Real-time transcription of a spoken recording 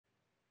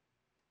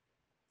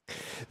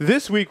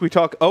This week we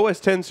talk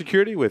OS X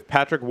security with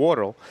Patrick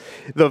Wardle.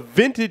 The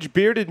vintage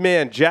bearded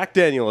man Jack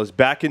Daniel is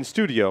back in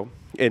studio,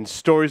 and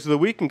stories of the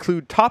week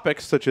include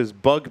topics such as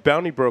bug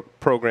bounty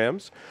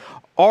programs,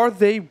 are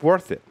they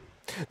worth it,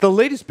 the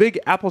latest big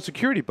Apple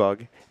security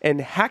bug, and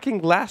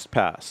hacking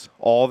LastPass.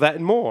 All that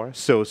and more,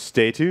 so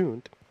stay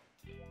tuned.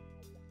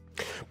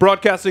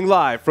 Broadcasting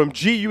live from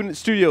G-Unit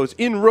Studios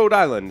in Rhode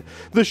Island,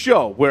 the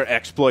show where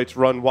exploits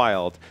run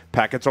wild.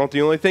 Packets aren't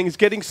the only things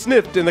getting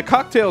sniffed and the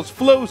cocktails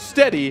flow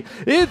steady.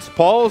 It's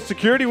Paul's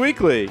Security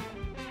Weekly.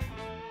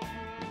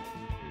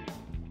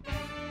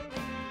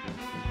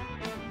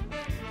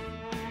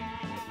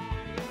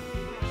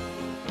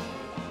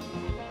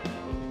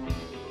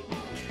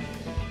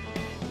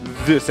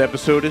 This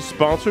episode is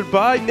sponsored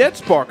by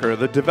NetSparker,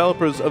 the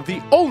developers of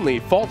the only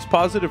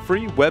false-positive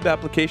free web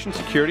application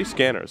security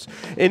scanners,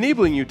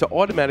 enabling you to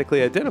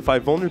automatically identify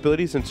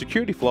vulnerabilities and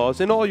security flaws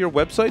in all your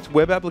websites,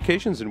 web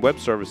applications, and web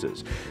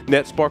services.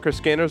 NetSparker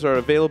scanners are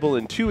available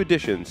in 2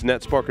 editions,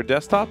 NetSparker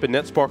Desktop and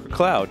NetSparker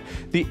Cloud,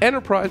 the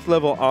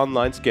enterprise-level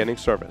online scanning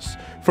service.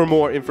 For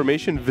more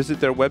information, visit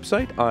their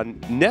website on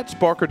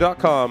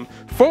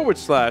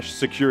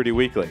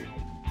netsparker.com/securityweekly.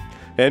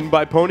 And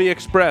by Pony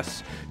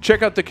Express.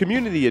 Check out the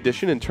Community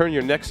Edition and turn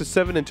your Nexus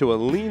 7 into a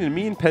lean and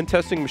mean pen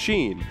testing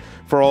machine.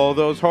 For all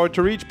those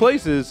hard-to-reach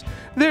places,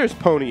 there's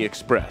Pony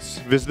Express.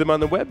 Visit them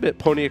on the web at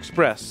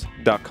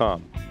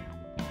ponyexpress.com.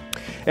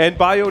 And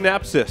by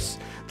Onapsis,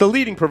 the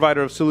leading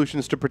provider of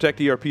solutions to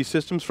protect ERP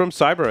systems from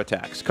cyber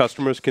attacks.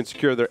 Customers can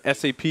secure their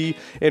SAP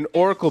and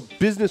Oracle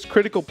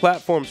business-critical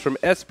platforms from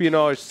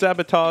espionage,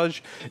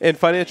 sabotage, and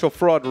financial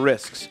fraud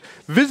risks.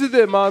 Visit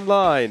them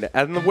online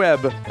and on the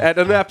web at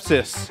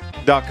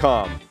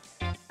onapsis.com.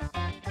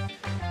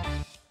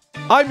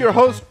 I'm your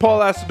host, Paul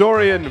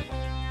Asadorian.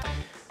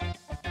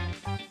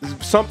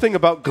 Something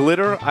about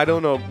glitter. I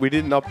don't know. We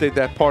didn't update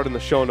that part in the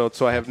show notes,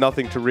 so I have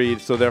nothing to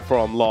read, so therefore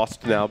I'm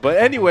lost now. But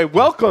anyway,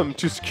 welcome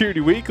to Security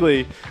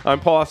Weekly. I'm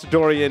Paul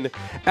Asadorian.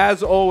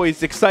 As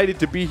always, excited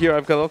to be here.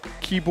 I've got all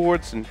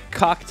keyboards and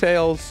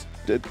cocktails.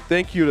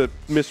 Thank you to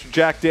Mr.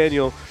 Jack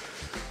Daniel,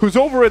 who's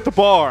over at the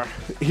bar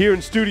here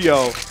in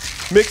studio,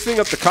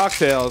 mixing up the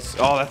cocktails.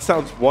 Oh, that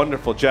sounds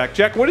wonderful, Jack.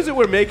 Jack, what is it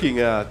we're making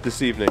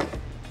this evening?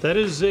 That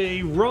is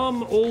a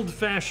rum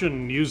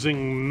old-fashioned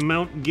using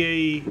Mount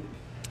Gay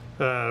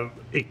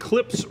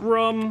Eclipse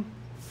rum,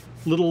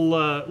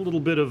 little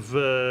bit of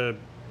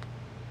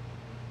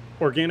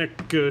organic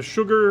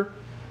sugar,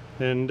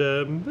 and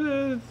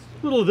a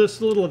little of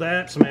this, a little of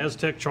that, some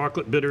Aztec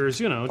chocolate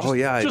bitters, you know,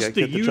 just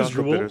the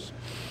usual.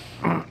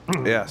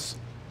 Yes.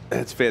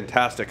 It's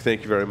fantastic.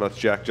 Thank you very much,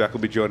 Jack. Jack will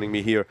be joining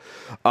me here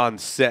on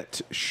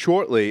set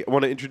shortly. I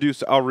want to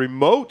introduce our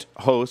remote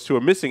hosts who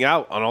are missing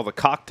out on all the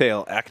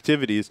cocktail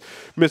activities.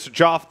 Mr.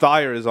 Joff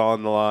Thayer is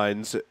on the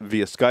lines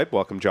via Skype.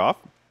 Welcome, Joff.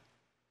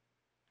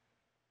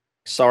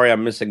 Sorry,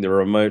 I'm missing the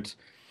remote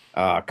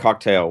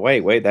cocktail.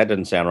 Wait, that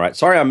didn't sound right.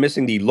 Sorry, I'm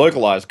missing the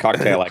localized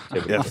cocktail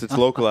activity. Yes, it's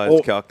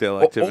localized cocktail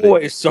activity.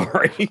 Always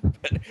sorry,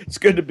 but it's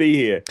good to be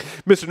here.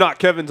 Mr. Not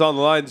Kevin's on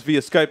the lines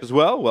via Skype as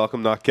well.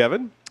 Welcome, Not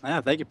Kevin.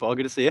 Thank you, Paul.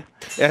 Good to see you.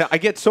 And I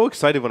get so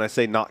excited when I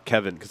say Not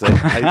Kevin because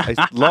I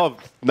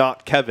love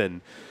Not Kevin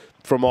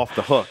from Off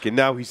the Hook, and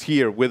now he's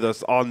here with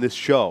us on this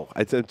show.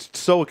 It's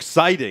so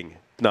exciting,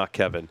 Not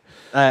Kevin.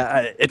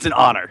 It's an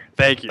honor.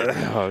 Thank you.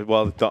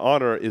 Well, the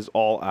honor is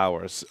all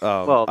ours.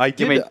 Well, I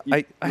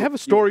have a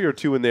story or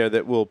two in there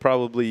that will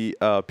probably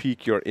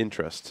pique your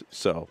interest.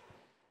 So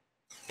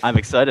I'm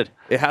excited.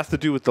 It has to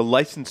do with the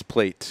license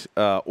plate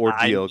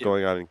ordeal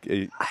going on.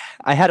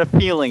 I had a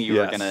feeling you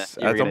were going to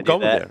do that.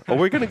 There. Oh,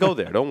 we're going to go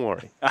there. Don't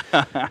worry.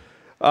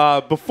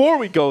 Before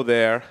we go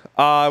there,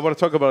 I want to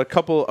talk about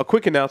a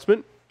quick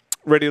announcement.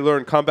 Ready to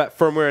learn combat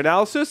firmware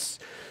analysis?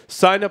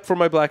 Sign up for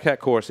my Black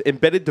Hat course.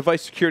 Embedded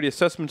device security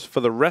assessments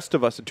for the rest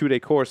of us, a 2-day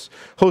course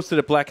hosted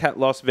at Black Hat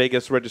Las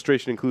Vegas.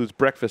 Registration includes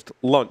breakfast,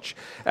 lunch,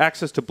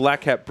 access to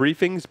Black Hat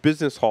briefings,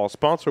 business hall,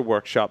 sponsor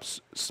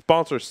workshops,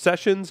 sponsor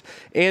sessions,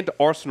 and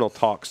Arsenal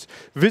talks.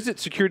 Visit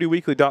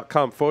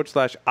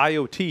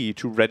securityweekly.com/IoT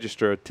to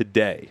register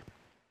today.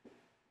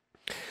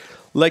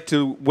 Like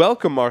to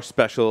welcome our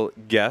special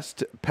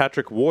guest,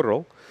 Patrick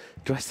Wardle.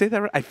 Do I say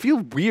that right? I feel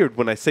weird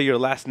when I say your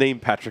last name,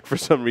 Patrick, for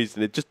some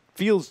reason. It just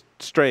feels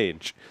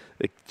strange.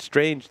 Like,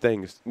 strange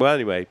things. Well,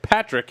 anyway,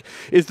 Patrick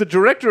is the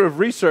Director of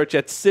Research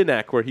at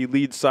SYNAC, where he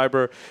leads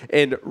cyber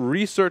and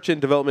research and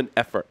development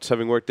efforts.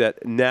 Having worked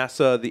at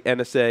NASA, the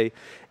NSA,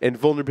 and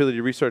vulnerability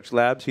research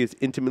labs, he is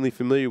intimately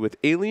familiar with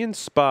aliens,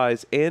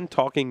 spies, and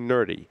talking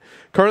nerdy.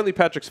 Currently,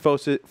 Patrick's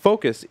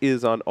focus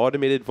is on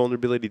automated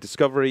vulnerability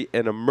discovery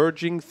and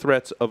emerging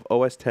threats of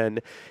OS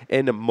X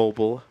and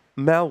mobile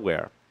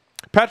malware.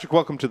 Patrick,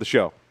 welcome to the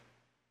show.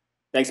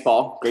 Thanks,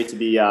 Paul. Great to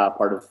be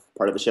part of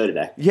the show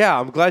today. Yeah,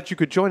 I'm glad you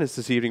could join us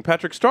this evening.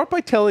 Patrick, start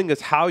by telling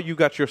us how you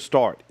got your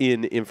start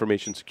in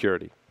information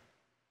security.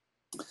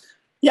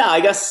 Yeah, I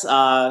guess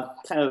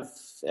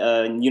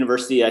in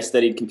university I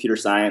studied computer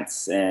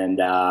science and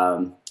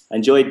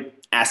enjoyed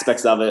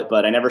aspects of it,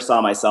 but I never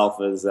saw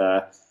myself as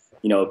a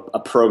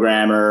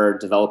programmer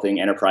developing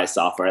enterprise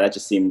software. That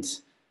just seemed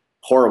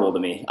horrible to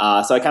me.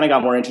 So I kind of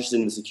got more interested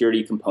in the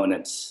security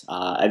components.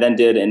 I then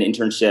did an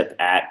internship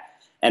at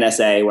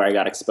NSA where I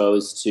got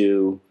exposed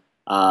to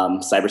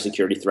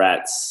cybersecurity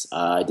threats.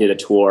 I did a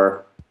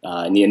tour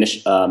in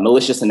the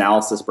malicious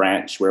analysis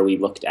branch where we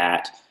looked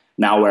at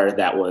malware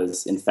that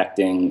was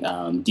infecting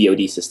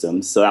DoD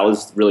systems. So that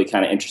was really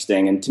kind of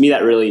interesting. And to me,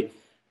 that really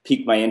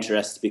piqued my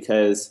interest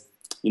because,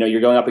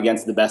 you're going up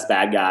against the best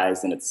bad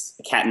guys, and it's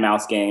a cat and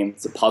mouse game.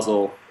 It's a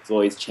puzzle. It's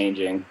always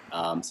changing.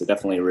 So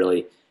definitely a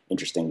really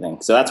interesting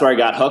thing. So that's where I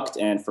got hooked.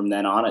 And from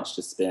then on, it's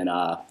just been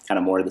kind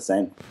of more of the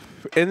same.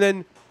 And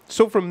then,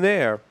 so from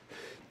there,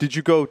 did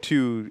you go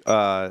to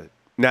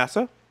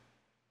NASA?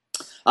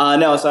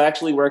 No, so I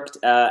actually worked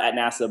at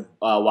NASA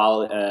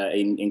while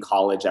in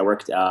college. I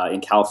worked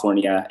in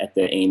California at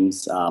the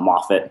Ames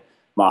Moffett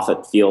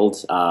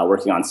field,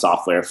 working on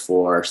software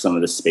for some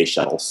of the space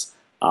shuttles,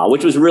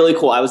 which was really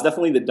cool. I was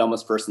definitely the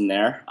dumbest person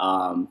there.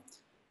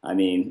 I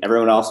mean,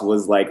 everyone else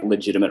was like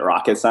legitimate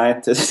rocket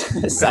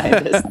scientists. So I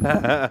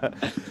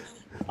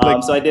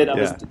did.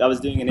 I was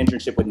doing an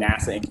internship with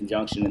NASA in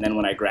conjunction, and then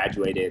when I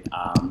graduated,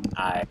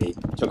 I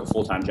took a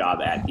full-time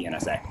job at the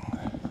NSA.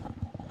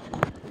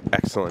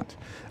 Excellent.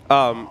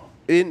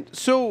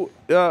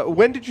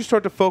 When did you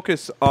start to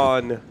focus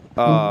on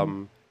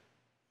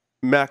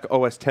Mac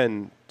OS X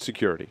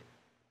security?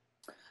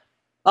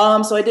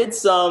 So I did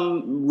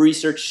some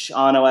research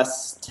on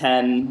OS X,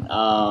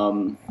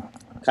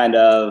 kind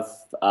of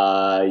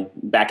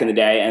back in the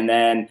day, and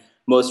then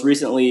most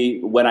recently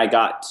when I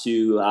got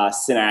to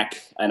SYNAC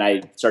and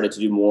I started to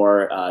do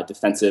more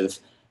defensive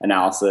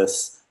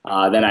analysis,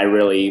 then I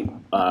really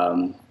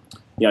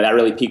that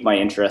really piqued my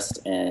interest,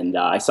 and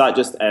I saw it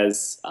just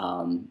as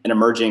an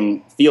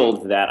emerging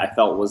field that I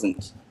felt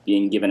wasn't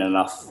being given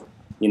enough of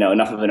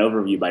an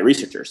overview by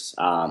researchers.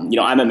 I'm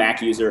a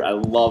Mac user. I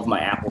love my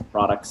Apple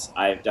products.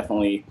 I've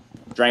definitely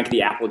drank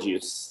the apple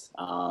juice.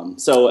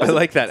 So I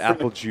like that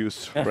apple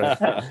juice.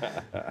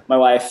 My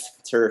wife,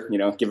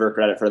 give her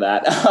credit for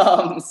that.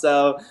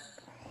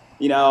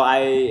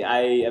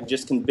 I have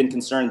just been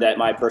concerned that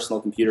my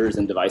personal computers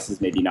and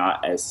devices maybe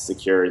not as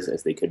secure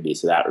as they could be.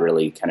 So that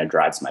really kind of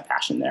drives my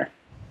passion there.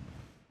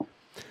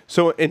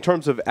 So in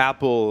terms of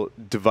Apple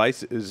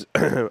devices,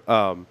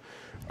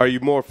 are you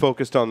more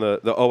focused on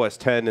the OS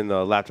X and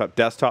the laptop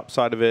desktop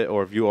side of it,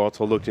 or have you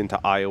also looked into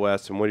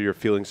iOS, and what are your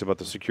feelings about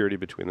the security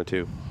between the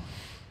two?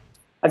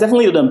 I've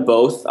definitely done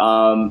both.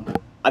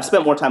 I've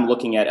spent more time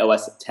looking at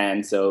OS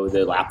X, so the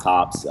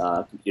laptops,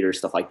 computers,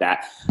 stuff like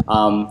that.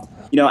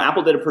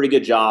 Apple did a pretty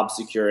good job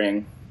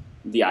securing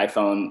the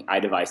iPhone,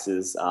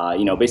 iDevices.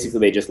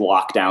 Basically they just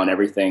lock down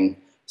everything.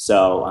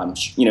 So,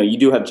 you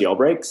do have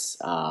jailbreaks,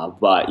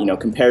 but,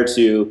 compared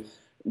to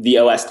the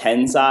OS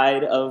X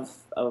side of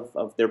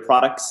their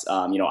products,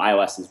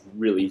 iOS is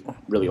really,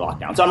 really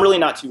locked down. So I'm really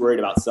not too worried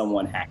about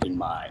someone hacking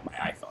my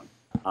iPhone.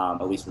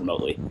 At least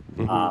remotely.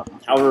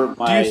 However,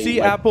 do you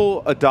see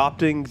Apple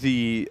adopting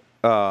the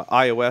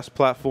iOS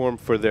platform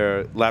for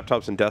their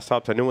laptops and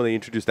desktops? I know when they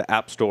introduced the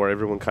App Store,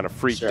 everyone kind of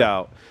freaked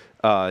out.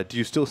 Do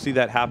you still see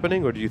that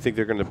happening, or do you think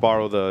they're going to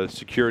borrow the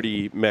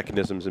security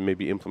mechanisms and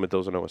maybe implement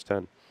those in OS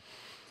X?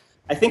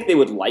 I think they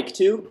would like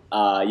to.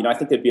 I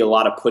think there'd be a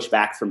lot of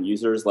pushback from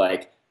users,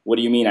 like, "What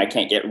do you mean I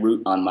can't get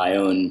root on my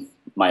own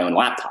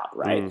laptop?"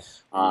 Right?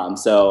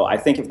 So I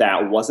think if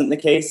that wasn't the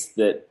case,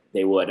 that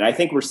they would, and I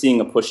think we're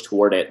seeing a push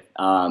toward it.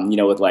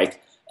 With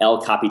like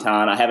El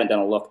Capitan. I haven't done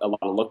a lot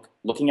of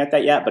looking at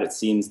that yet, but it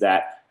seems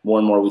that more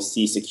and more we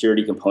see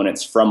security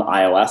components from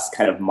iOS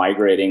kind of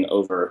migrating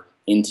over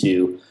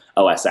into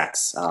OS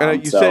X.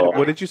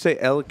 What did you say?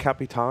 El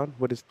Capitan?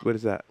 What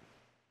is that?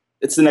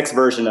 It's the next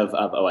version of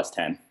OS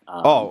X.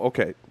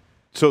 Okay.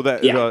 So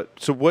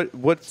that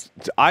what's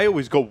I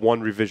always go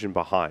one revision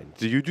behind.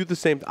 Do you do the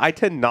same? I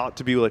tend not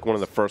to be like one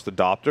of the first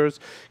adopters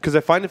because I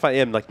find if I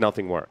am, like,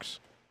 nothing works.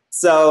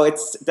 So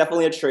it's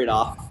definitely a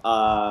trade-off.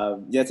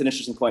 It's an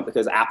interesting point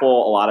because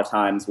Apple a lot of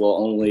times will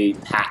only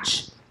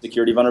patch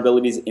security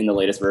vulnerabilities in the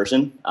latest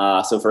version.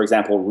 So for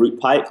example,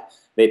 RootPipe,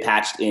 they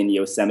patched in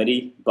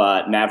Yosemite,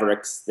 but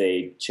Mavericks,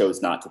 they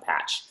chose not to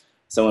patch.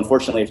 So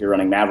unfortunately, if you're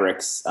running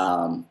Mavericks,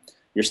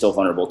 you're still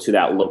vulnerable to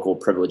that local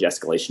privilege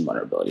escalation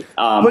vulnerability.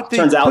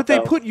 But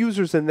they put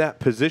users in that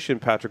position,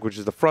 Patrick, which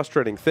is the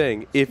frustrating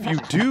thing. If you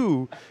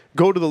do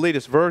go to the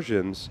latest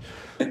versions,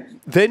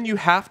 then you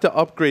have to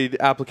upgrade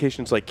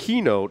applications like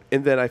Keynote,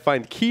 and then I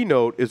find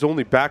Keynote is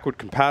only backward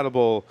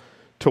compatible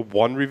to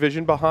one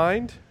revision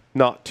behind,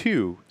 not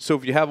two. So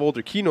if you have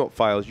older Keynote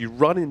files, you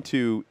run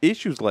into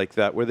issues like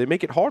that where they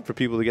make it hard for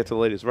people to get to the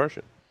latest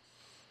version.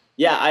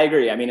 Yeah, I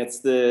agree. I mean, it's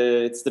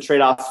the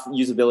trade-off,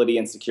 usability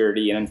and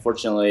security, and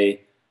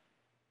unfortunately,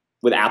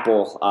 with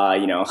Apple,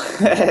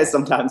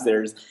 sometimes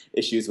there's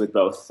issues with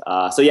both.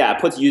 So yeah,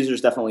 it puts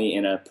users definitely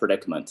in a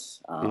predicament.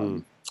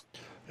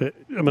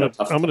 I'm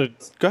gonna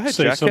go ahead,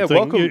 say Jack. something.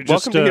 Yeah,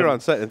 welcome to here on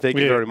set, and thank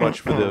you very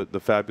much for the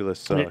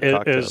fabulous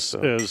cocktails.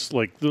 As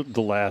like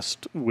the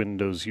last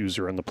Windows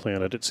user on the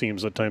planet, it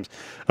seems at times,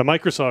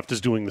 Microsoft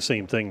is doing the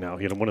same thing now.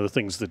 One of the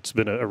things that's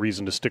been a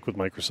reason to stick with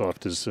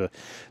Microsoft is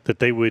that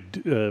they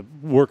would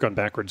work on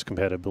backwards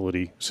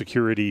compatibility.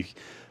 Security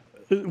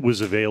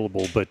was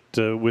available, but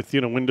with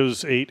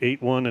Windows 8,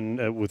 8.1,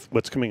 and with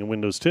what's coming in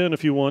Windows 10,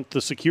 if you want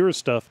the secure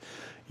stuff,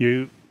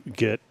 you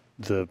get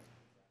the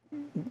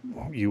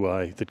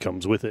UI that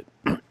comes with it.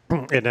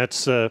 And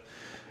that's,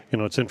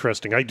 it's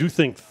interesting. I do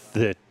think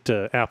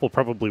that Apple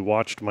probably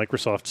watched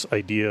Microsoft's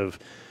idea of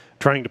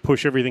trying to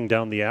push everything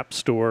down the App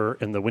Store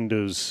and the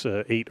Windows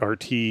 8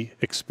 RT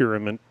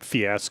experiment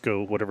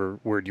fiasco, whatever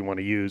word you want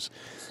to use,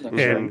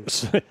 and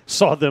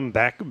saw them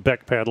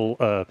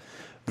backpedal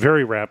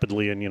very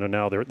rapidly, and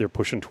now they're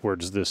pushing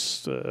towards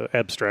this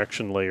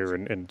abstraction layer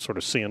and sort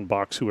of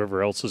sandbox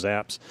whoever else's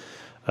apps.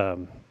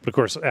 But of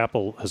course,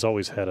 Apple has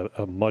always had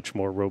a much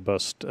more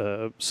robust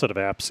set of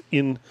apps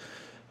in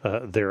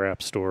their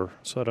app store.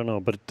 So I don't know,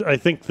 but I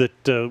think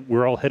that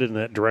we're all headed in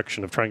that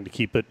direction of trying to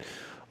keep it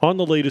on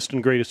the latest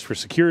and greatest for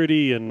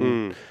security.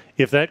 And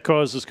if that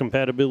causes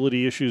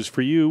compatibility issues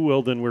for you,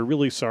 well, then we're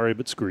really sorry,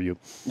 but screw you.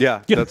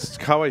 Yeah, that's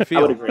how I feel.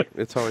 I would agree.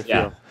 It's how I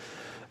feel.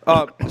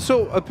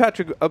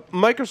 Patrick,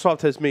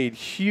 Microsoft has made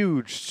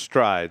huge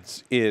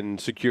strides in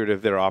security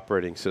of their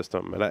operating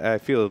system, and I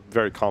feel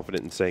very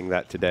confident in saying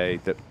that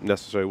today. That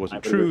necessarily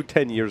wasn't true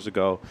 10 years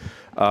ago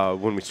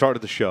when we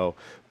started the show,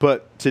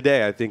 but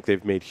today I think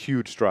they've made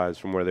huge strides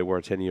from where they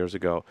were 10 years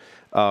ago.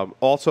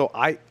 Also,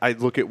 I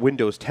look at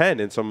Windows 10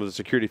 and some of the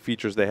security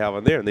features they have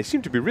on there, and they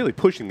seem to be really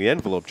pushing the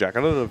envelope, Jack.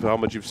 I don't know how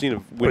much you've seen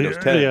of Windows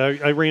 10.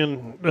 Yeah, I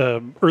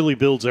ran early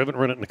builds. I haven't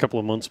run it in a couple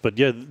of months, but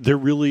yeah, they're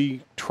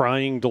really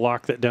trying to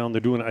lock that down.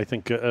 They're doing, I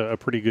think, a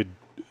pretty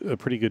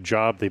good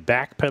job. They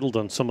backpedaled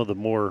on some of the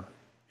more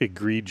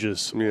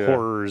egregious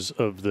horrors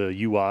of the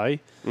UI.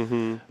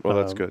 Mm-hmm. Well,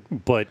 that's good.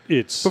 But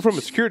from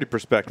a security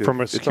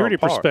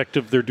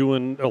perspective, they're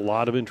doing a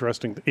lot of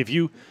interesting. If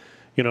you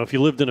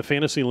lived in a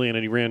fantasy land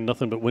and you ran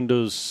nothing but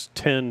Windows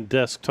 10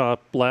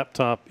 desktop,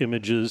 laptop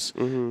images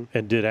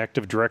and did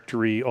Active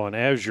Directory on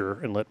Azure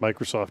and let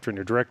Microsoft run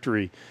your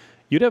directory,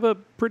 you'd have a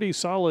pretty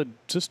solid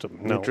system.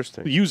 Now,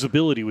 interesting.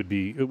 Usability would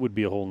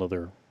be a whole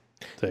nother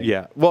thing.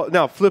 Yeah. Well,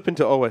 now flip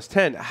into OS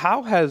 10.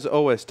 How has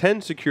OS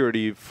 10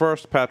 security,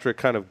 first, Patrick,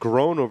 kind of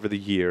grown over the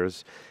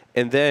years,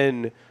 and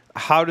then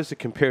how does it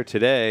compare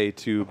today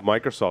to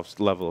Microsoft's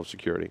level of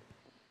security?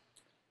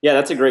 Yeah,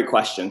 that's a great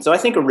question. So I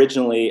think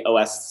originally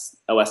OS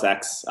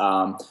X,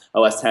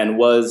 OS 10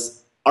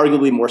 was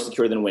arguably more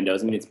secure than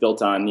Windows. I mean, it's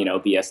built on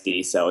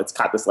BSD, so it's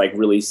got this like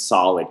really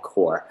solid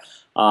core.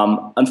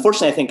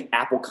 Unfortunately, I think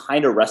Apple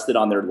kind of rested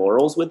on their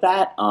laurels with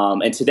that.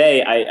 And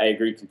today, I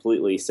agree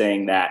completely,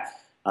 saying that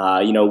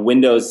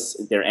Windows,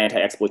 their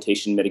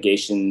anti-exploitation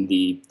mitigation,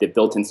 the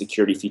built-in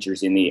security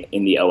features in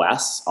the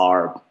OS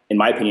are, in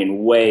my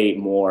opinion, way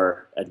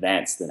more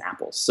advanced than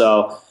Apple's.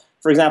 So,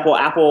 for example,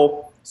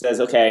 Apple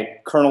says, okay,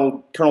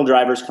 kernel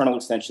drivers, kernel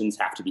extensions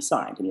have to be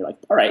signed. And you're like,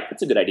 all right,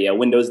 that's a good idea.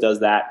 Windows does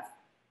that.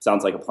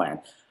 Sounds like a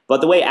plan. But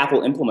the way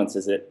Apple implements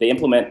it, they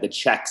implement the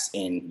checks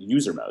in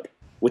user mode,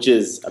 which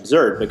is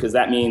absurd because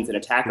that means an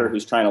attacker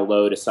who's trying to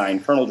load a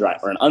signed kernel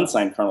driver or an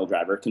unsigned kernel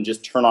driver can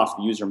just turn off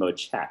the user mode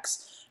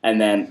checks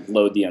and then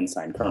load the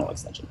unsigned kernel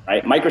extension,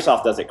 right?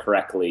 Microsoft does it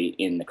correctly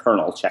in the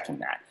kernel, checking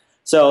that.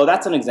 So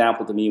that's an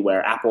example to me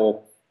where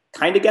Apple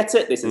kind of gets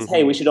it. They says,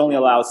 hey, we should only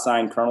allow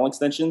signed kernel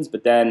extensions,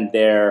 but then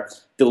their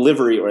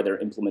delivery or their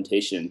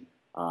implementation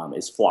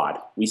is flawed.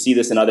 We see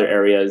this in other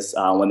areas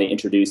when they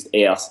introduced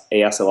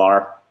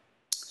ASLR.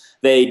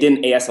 They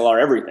didn't ASLR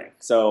everything.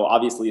 So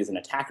obviously as an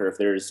attacker, if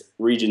there's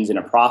regions in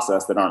a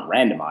process that aren't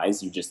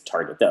randomized, you just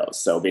target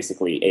those. So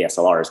basically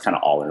ASLR is kind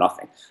of all or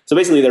nothing. So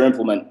basically their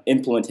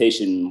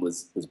implementation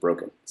was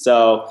broken.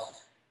 So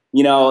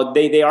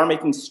they are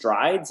making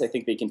strides. I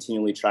think they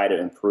continually try to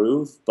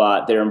improve,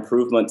 but their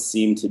improvements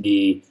seem to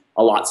be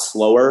a lot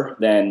slower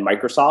than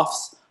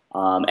Microsoft's.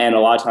 And a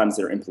lot of times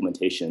their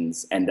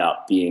implementations end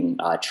up being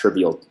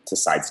trivial to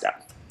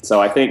sidestep. So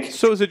I think...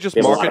 So is it just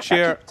market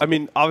share? I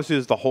mean, obviously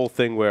there's the whole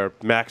thing where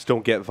Macs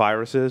don't get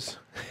viruses.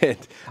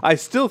 And I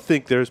still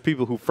think there's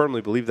people who firmly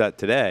believe that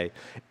today.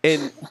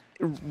 And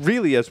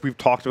really, as we've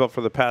talked about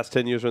for the past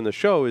 10 years on the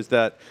show, is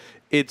that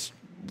it's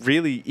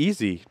really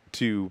easy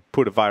to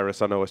put a virus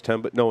on OS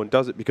 10, but no one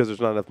does it because there's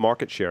not enough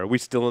market share. Are we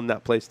still in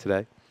that place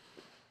today?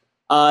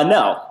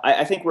 No.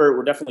 I think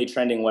we're definitely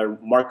trending where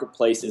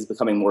marketplace is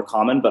becoming more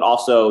common, but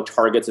also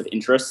targets of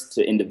interest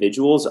to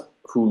individuals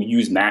who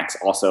use Macs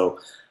also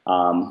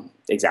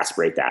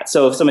exacerbate that.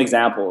 So some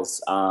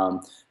examples,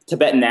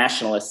 Tibetan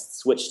nationalists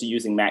switched to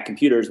using Mac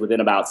computers. Within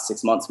about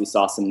 6 months, we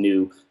saw some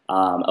new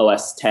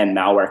OS 10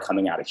 malware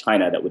coming out of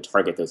China that would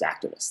target those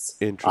activists.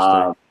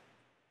 Interesting.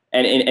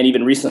 And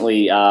even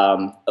recently,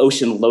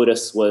 Ocean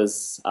Lotus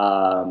was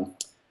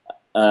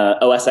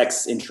OS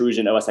X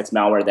intrusion, OS X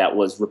malware that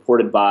was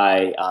reported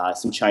by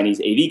some Chinese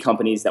AV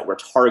companies that were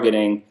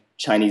targeting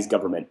Chinese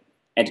government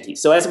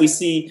entities. So as we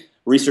see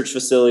research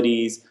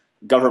facilities,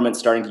 governments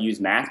starting to use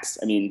Macs,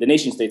 I mean, the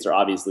nation states are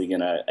obviously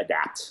going to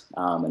adapt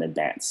and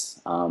advance.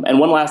 And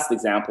one last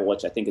example,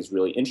 which I think is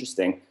really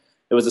interesting,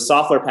 there was a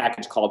software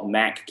package called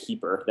Mac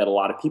Keeper that a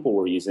lot of people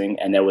were using,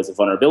 and there was a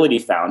vulnerability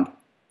found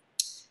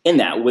in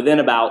that. Within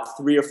about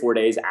 3 or 4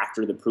 days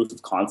after the proof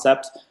of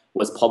concept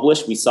was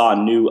published, we saw a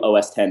new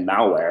OS X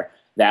malware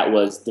that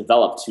was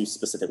developed to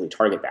specifically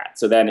target that.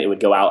 So then it would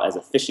go out as a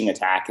phishing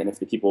attack, and if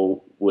the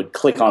people would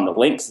click on the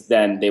links,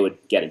 then they would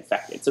get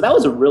infected. So that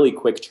was a really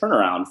quick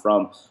turnaround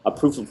from a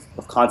proof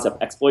of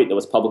concept exploit that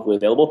was publicly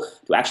available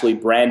to actually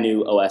brand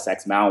new OS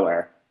X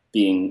malware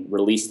being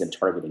released and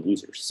targeting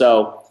users.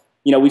 So,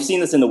 we've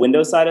seen this in the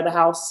Windows side of the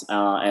house,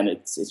 and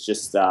it's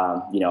just,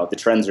 the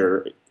trends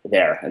are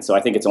there. And so I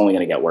think it's only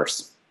going to get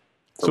worse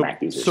for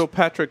Mac users. So,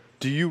 Patrick,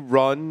 do you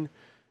run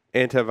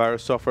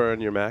antivirus software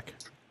on your Mac?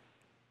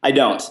 I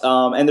don't,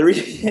 and the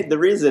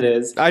reason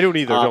is I don't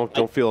either.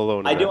 Don't feel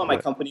alone. I do on my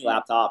company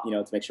laptop,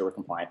 to make sure we're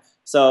compliant.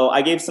 So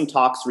I gave some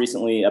talks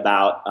recently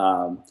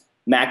about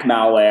Mac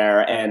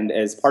malware, and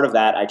as part of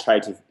that, I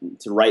tried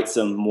to write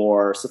some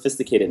more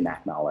sophisticated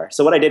Mac malware.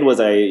 So what I did was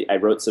I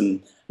wrote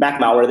some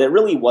Mac malware that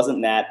really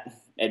wasn't that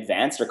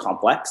advanced or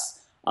complex,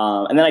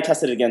 and then I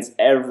tested it against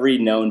every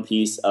known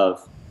piece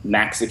of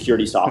Mac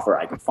security software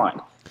I could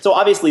find. So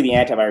obviously, the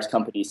antivirus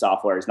company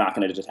software is not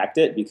going to detect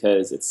it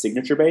because it's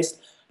signature-based.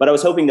 But I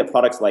was hoping that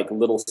products like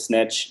Little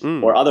Snitch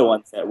or other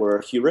ones that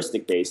were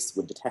heuristic-based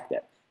would detect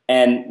it.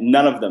 And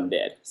none of them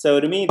did.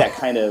 So to me, that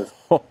kind of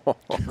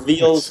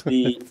reveals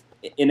the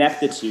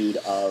ineptitude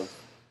of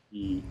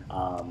the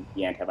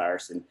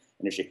antivirus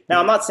industry.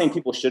 Now, I'm not saying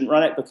people shouldn't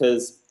run it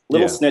because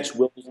Little Snitch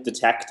will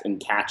detect and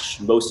catch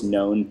most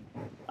known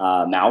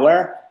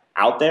malware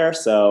out there.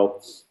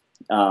 So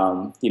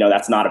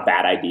that's not a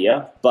bad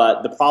idea.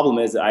 But the problem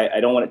is I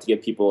don't want it to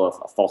give people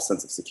a false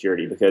sense of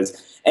security,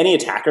 because any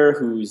attacker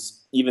who's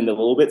even a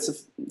little bit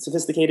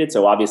sophisticated,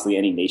 so obviously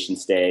any nation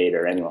state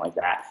or anyone like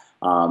that,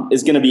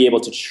 is going to be able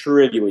to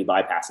trivially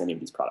bypass any of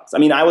these products. I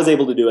mean, I was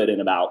able to do it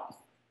in about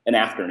an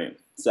afternoon.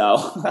 So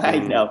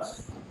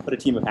put a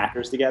team of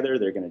hackers together,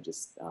 they're going to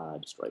just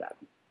destroy that.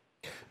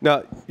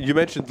 Now, you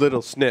mentioned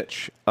Little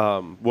Snitch.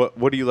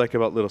 What do you like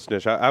about Little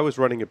Snitch? I was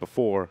running it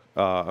before.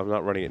 I'm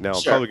not running it now.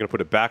 I'm probably going to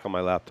put it back on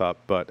my laptop,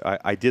 but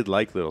I did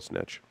like Little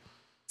Snitch.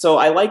 So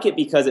I like it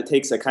because it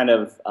takes a kind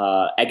of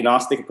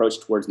agnostic approach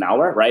towards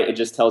malware, right? It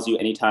just tells you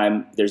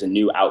anytime there's a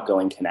new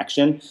outgoing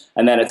connection,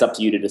 and then it's up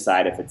to you to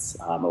decide if it's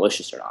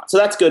malicious or not. So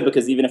that's good,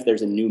 because even if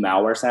there's a new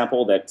malware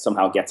sample that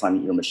somehow gets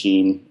on your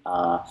machine,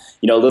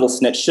 Little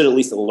Snitch should at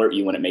least alert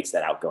you when it makes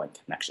that outgoing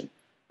connection.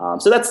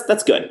 So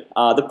that's good.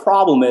 The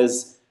problem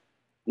is,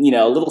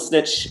 Little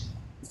Snitch,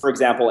 for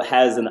example, it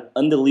has an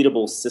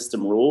undeletable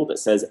system rule that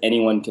says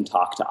anyone can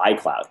talk to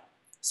iCloud.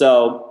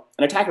 So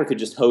an attacker could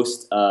just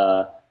host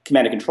a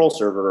command and control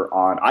server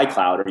on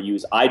iCloud or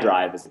use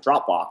iDrive as a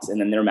Dropbox, and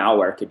then their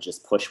malware could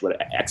just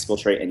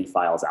exfiltrate any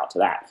files out to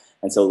that.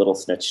 And so Little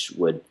Snitch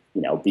would,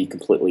 be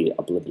completely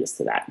oblivious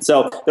to that.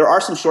 So there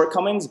are some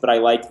shortcomings, but I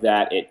like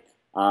that it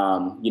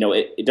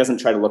doesn't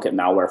try to look at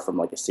malware from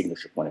like a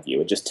signature point of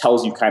view. It just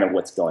tells you kind of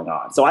what's going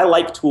on. So I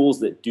like tools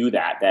that do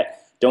that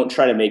don't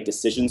try to make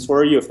decisions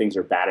for you if things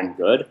are bad and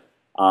good,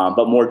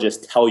 but more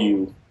just tell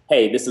you,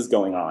 hey, this is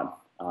going on.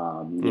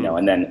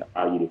 And then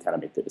allow you to kind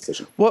of make the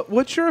decision.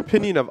 What's your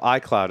opinion of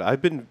iCloud?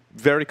 I've been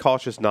very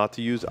cautious not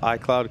to use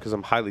iCloud because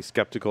I'm highly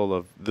skeptical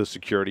of the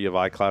security of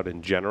iCloud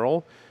in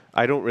general.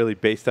 I don't really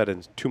base that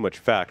in too much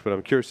fact, but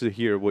I'm curious to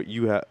hear what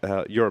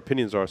your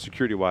opinions are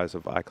security-wise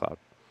of iCloud.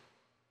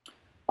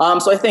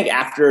 So I think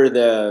after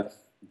the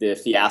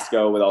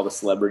fiasco with all the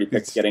celebrity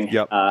pics getting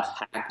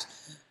hacked,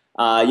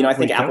 I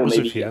think Apple was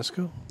maybe a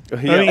fiasco.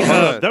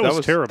 That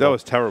was terrible. That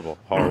was terrible.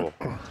 Horrible.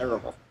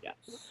 Terrible. Yeah.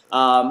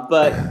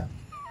 But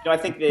I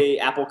think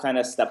Apple kind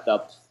of stepped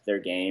up their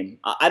game.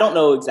 I don't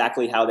know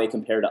exactly how they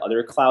compare to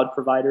other cloud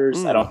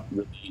providers. I don't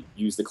really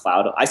use the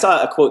cloud. I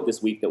saw a quote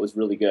this week that was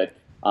really good.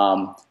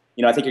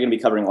 I think you're going to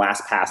be covering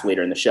LastPass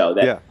later in the show.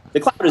 That the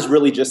cloud is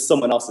really just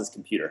someone else's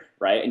computer,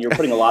 right? And you're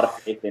putting a lot of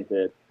faith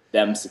into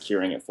them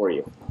securing it for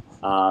you.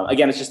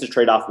 Again, it's just a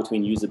trade-off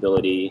between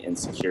usability and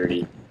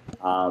security.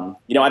 I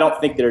don't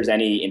think there's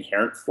any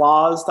inherent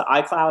flaws to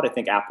iCloud. I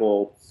think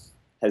Apple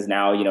has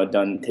now,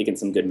 taken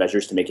some good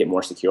measures to make it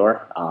more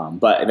secure.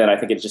 But then I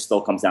think it just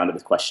still comes down to the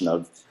question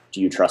of,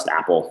 do you trust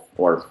Apple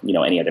or,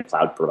 any other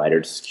cloud provider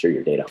to secure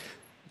your data?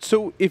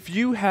 So if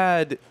you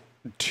had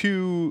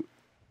two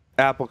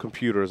Apple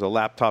computers, a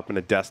laptop and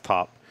a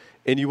desktop,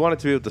 and you wanted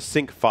to be able to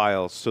sync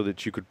files so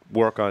that you could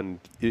work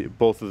on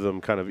both of them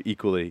kind of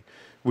equally,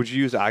 would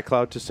you use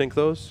iCloud to sync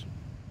those?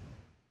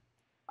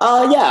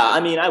 Yeah,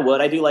 I mean, I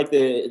would. I do like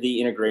the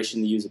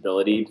integration, the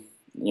usability.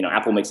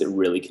 Apple makes it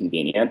really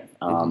convenient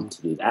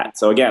to do that.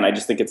 So again, I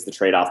just think it's the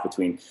trade-off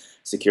between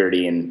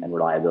security and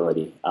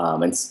reliability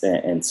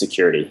and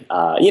security.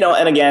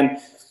 And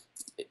again,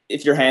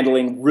 if you're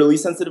handling really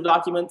sensitive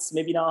documents,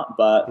 maybe not,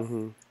 but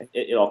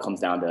it all comes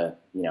down to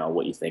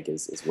what you think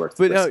is worth.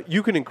 But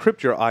you can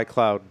encrypt your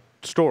iCloud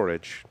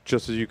storage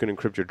just as you can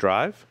encrypt your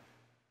drive.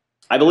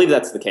 I believe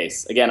that's the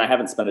case. Again, I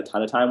haven't spent a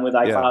ton of time with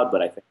iCloud,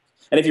 but I think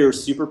And if you're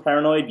super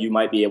paranoid, you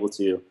might be able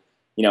to,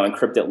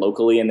 encrypt it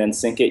locally and then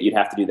sync it. You'd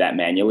have to do that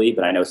manually.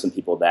 But I know some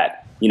people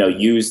that,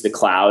 use the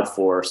cloud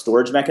for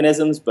storage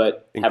mechanisms,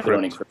 but have their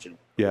own encryption.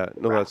 Yeah,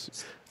 no,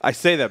 I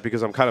say that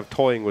because I'm kind of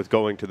toying with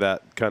going to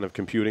that kind of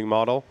computing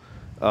model.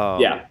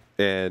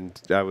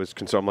 And I was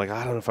concerned. I'm like,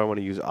 I don't know if I want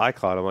to use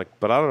iCloud. I'm like,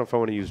 but I don't know if I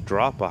want to use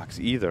Dropbox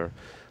either.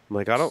 I'm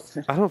like, I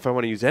don't know if I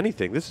want to use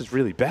anything. This is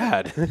really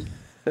bad.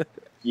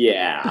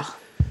 Yeah.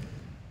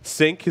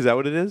 Sync, is that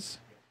what it is?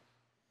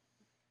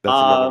 That's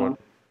another one.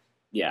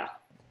 Yeah.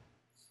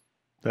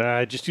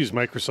 I just use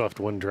Microsoft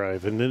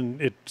OneDrive, and then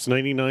it's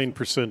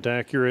 99%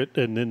 accurate,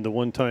 and then the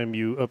one time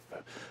you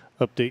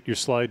update your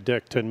slide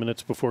deck 10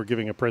 minutes before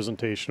giving a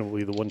presentation will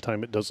be the one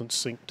time it doesn't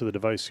sync to the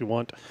device you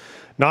want.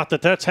 Not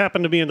that that's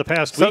happened to me in the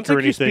past week or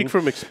anything. You speak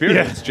from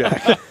experience,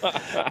 Jack.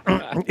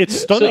 It's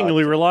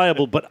stunningly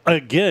reliable, but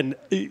again,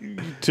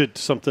 to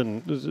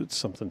something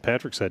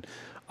Patrick said,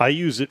 I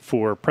use it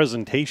for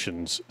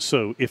presentations,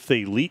 so if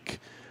they leak,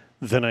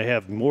 then I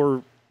have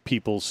more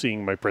people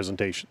seeing my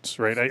presentations,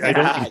 right? I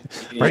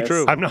don't. Right,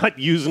 true. I'm not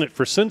using it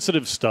for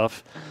sensitive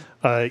stuff.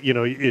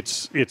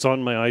 It's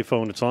on my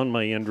iPhone, it's on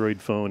my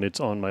Android phone, it's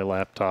on my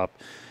laptop,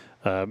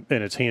 and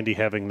it's handy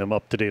having them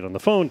up to date on the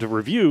phone to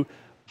review.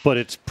 But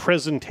it's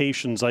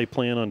presentations I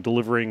plan on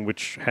delivering,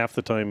 which half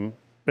the time,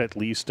 at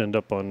least, end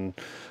up on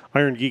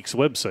Iron Geek's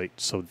website.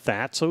 So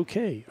that's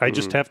okay. I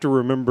just have to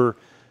remember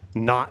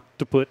not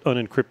to put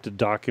unencrypted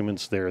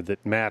documents there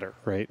that matter,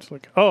 right? It's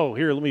like, oh,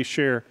 here, let me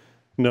share.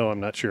 No, I'm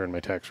not sharing my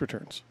tax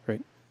returns,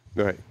 right?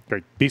 Right.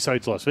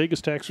 Besides Las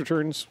Vegas tax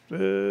returns,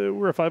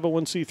 we're a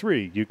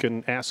 501c3. You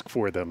can ask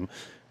for them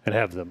and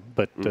have them.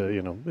 But,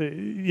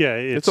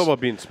 it's all about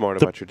being smart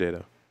about your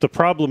data. The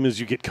problem is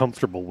you get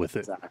comfortable with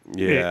it.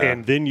 Yeah.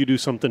 And then you do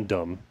something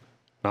dumb.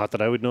 Not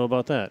that I would know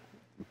about that.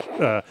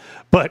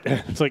 But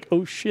it's like,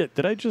 oh, shit,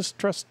 did I just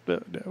trust...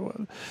 Patrick,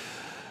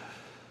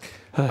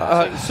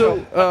 I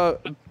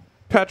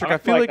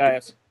feel like...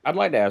 I'd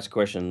like to ask a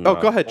question. Oh,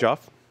 go ahead, Joff.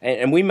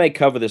 And we may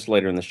cover this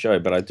later in the show,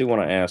 but I do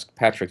want to ask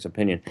Patrick's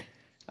opinion.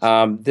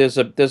 There's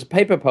a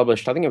paper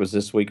published, I think it was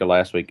this week or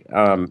last week,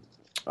 on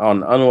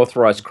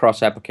unauthorized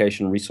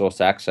cross-application resource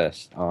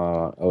access,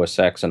 OS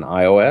X and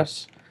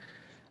iOS,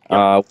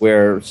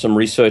 where some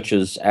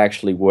researchers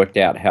actually worked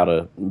out how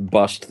to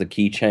bust the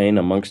keychain,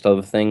 amongst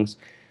other things,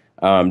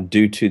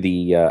 due to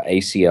the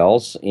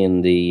ACLs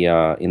in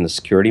the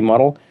security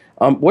model.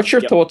 What's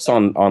your thoughts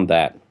on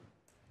that?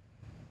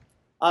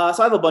 So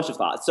I have a bunch of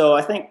thoughts. So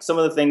I think some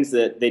of the things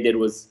that they did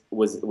was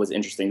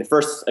interesting. The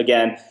first,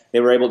 again, they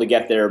were able to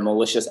get their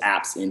malicious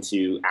apps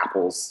into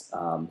Apple's,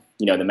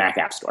 the Mac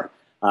App Store.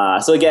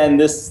 So again,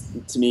 this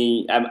to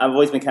me, I've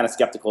always been kind of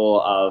skeptical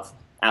of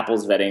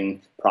Apple's vetting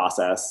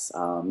process.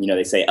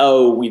 They say,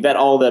 oh, we vet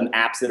all the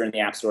apps that are in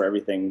the App Store,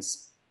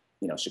 everything's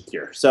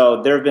secure.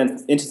 So there have been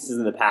instances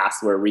in the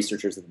past where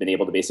researchers have been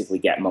able to basically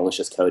get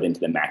malicious code into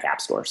the Mac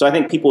App Store. So I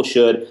think people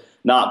should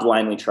not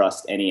blindly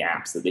trust any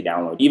apps that they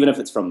download, even if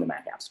it's from the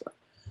Mac App Store.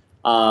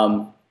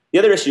 The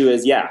other issue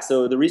is,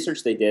 so the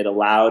research they did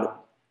allowed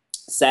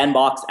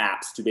sandbox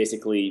apps to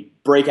basically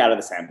break out of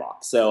the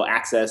sandbox. So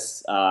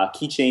access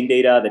keychain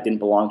data that didn't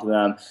belong to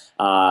them,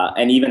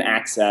 and even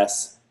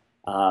access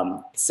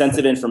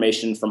sensitive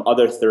information from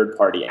other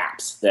third-party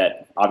apps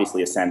that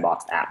obviously a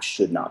sandbox app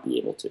should not be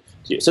able to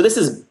do. So this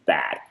is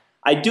bad.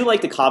 I do like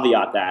to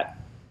caveat that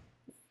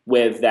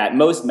with that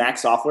most Mac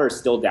software is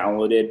still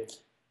downloaded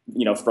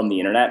from the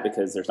internet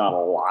because there's not a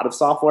lot of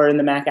software in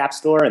the Mac App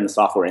Store and the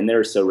software in there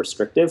is so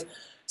restrictive.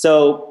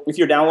 So if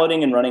you're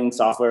downloading and running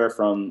software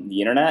from the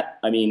internet,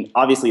 I mean,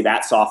 obviously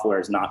that software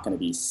is not going to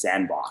be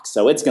sandboxed.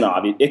 So it can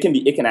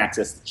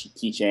access the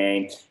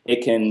keychain,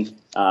 it can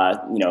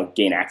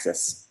gain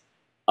access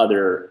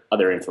other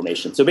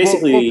information. So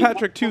basically, well,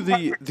 Patrick, too,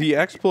 the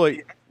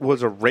exploit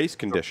was a race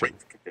condition,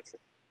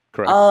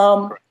 correct?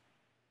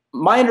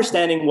 My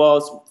understanding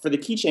was for the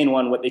keychain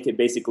one, what they could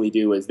basically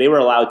do is they were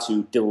allowed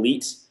to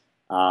delete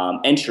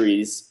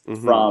entries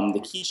from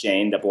the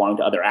keychain that belonged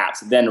to other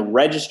apps, then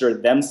register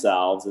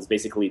themselves as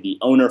basically the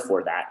owner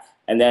for that.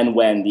 And then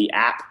when the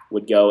app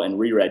would go and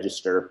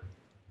re-register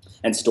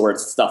and store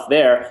its stuff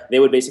there, they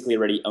would basically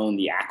already own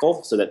the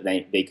ACL so that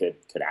they could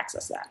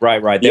access that.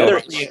 Right.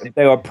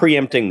 They were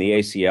preempting the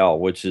ACL,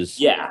 which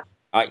is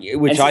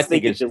which I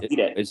think is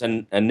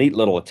a neat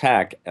little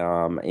attack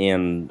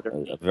and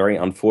a very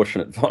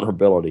unfortunate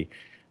vulnerability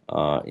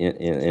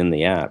in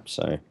the app.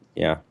 So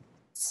yeah.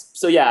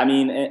 So I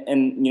mean,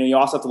 and you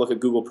also have to look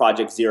at Google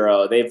Project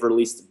Zero. They've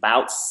released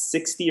about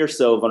 60 or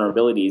so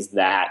vulnerabilities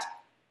that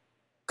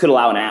could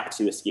allow an app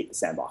to escape the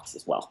sandbox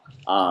as well.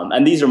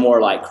 And these are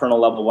more like kernel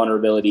level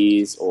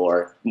vulnerabilities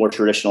or more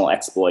traditional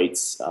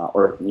exploits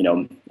or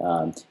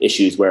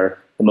issues where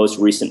the most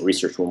recent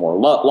research were more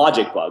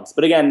logic bugs.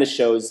 But again, this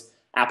shows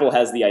Apple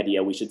has the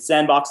idea we should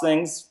sandbox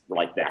things. We're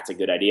like, that's a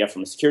good idea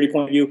from a security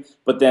point of view.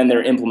 But then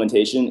their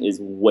implementation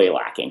is way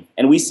lacking.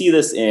 And we see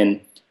this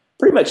in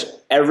pretty much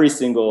every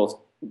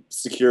single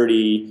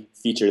security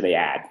feature they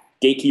add.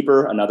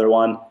 Gatekeeper, another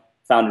one.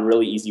 Found a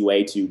really easy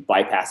way to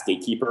bypass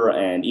Gatekeeper,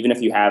 and even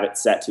if you have it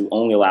set to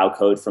only allow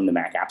code from the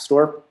Mac App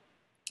Store,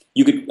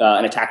 you could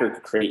an attacker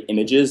could create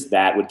images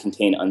that would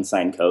contain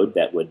unsigned code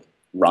that would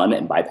run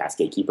and bypass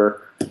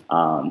Gatekeeper,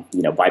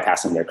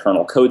 bypassing their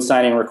kernel code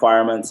signing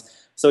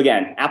requirements. So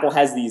again, Apple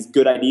has these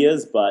good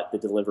ideas, but the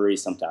delivery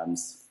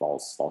sometimes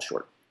falls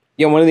short.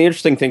 Yeah, one of the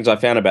interesting things I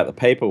found about the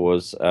paper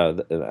was,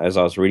 as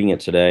I was reading it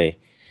today,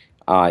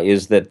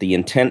 is that the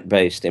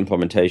intent-based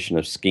implementation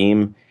of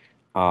Scheme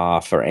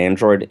for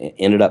Android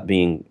ended up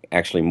being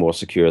actually more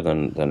secure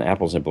than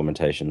Apple's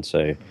implementation.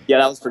 So yeah,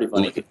 that was pretty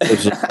funny.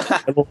 There's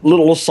a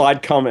little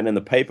side comment in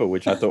the paper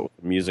which I thought was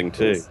amusing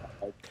too.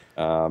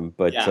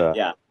 It's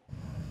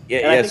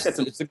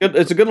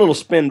a good little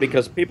spin,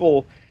 because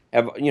people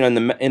have, in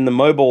the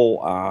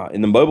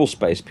mobile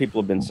space,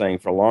 people have been saying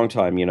for a long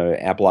time,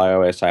 Apple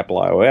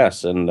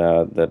iOS, and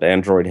that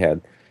Android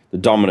had the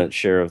dominant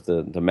share of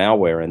the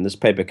malware, and this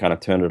paper kind of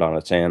turned it on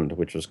its end,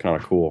 which was kind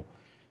of cool.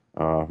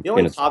 The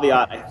only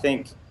caveat, I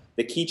think,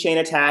 the keychain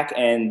attack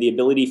and the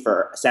ability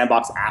for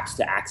sandbox apps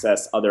to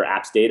access other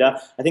apps'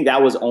 data, I think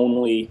that was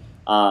only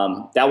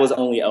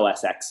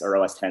OS X or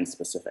OS X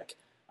specific.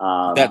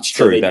 That's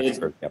true. That's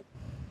true. Yep.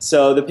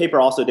 So the paper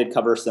also did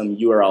cover some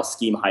URL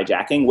scheme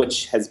hijacking,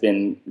 which has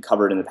been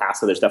covered in the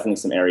past. So there's definitely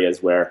some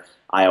areas where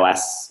iOS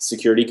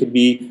security could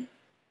be,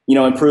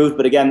 improved.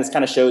 But again, this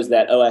kind of shows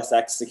that OS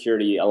X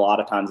security a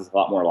lot of times is a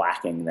lot more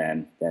lacking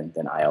than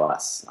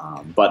iOS.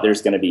 But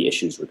there's going to be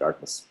issues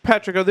regardless.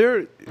 Patrick, are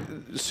there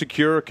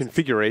secure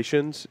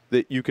configurations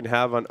that you can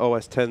have on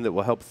OS X that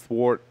will help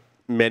thwart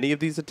many of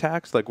these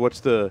attacks? Like,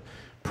 what's the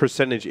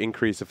percentage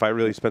increase if I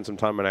really spend some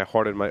time and I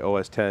harden my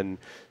OS X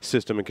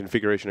system and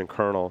configuration and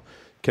kernel?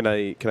 Can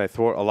I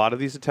thwart a lot of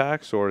these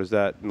attacks, or is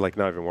that not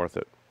even worth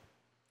it?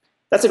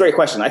 That's a great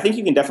question. I think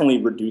you can definitely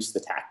reduce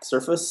the attack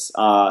surface.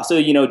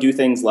 Do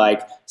things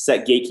like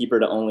set Gatekeeper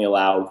to only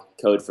allow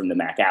code from the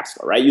Mac App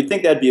Store, right? You'd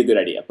think that'd be a good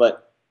idea,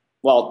 but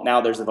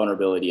now there's a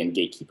vulnerability in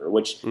Gatekeeper,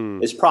 which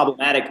is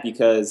problematic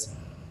because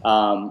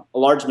a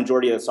large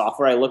majority of the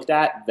software I looked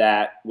at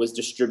that was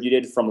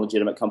distributed from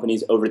legitimate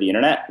companies over the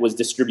internet was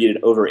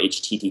distributed over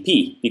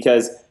HTTP,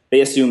 because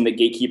they assumed that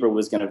Gatekeeper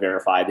was going to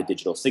verify the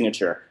digital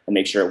signature and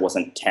make sure it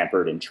wasn't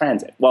tampered in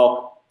transit.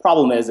 Well,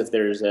 problem is, if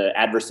there's an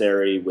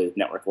adversary with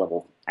network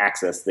level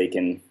access, they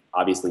can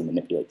obviously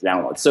manipulate the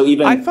download. So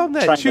even I found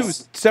that too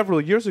several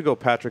years ago,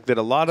 Patrick, that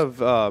a lot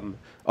of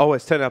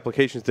OS X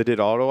applications that did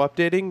auto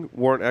updating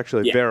weren't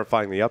actually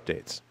verifying the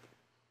updates.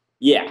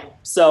 Yeah.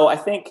 So I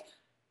think,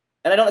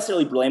 and I don't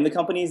necessarily blame the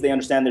companies. They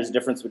understand there's a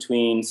difference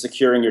between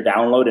securing your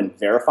download and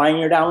verifying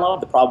your download.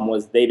 The problem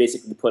was they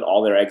basically put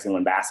all their eggs in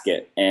one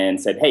basket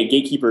and said, hey,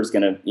 Gatekeeper is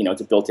going to,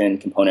 it's a built-in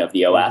component of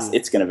the OS.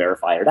 It's going to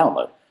verify your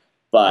download.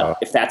 But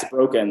if that's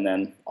broken,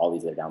 then all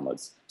these other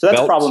downloads. So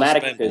that's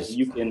problematic because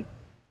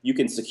you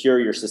can secure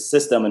your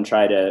system and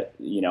try to,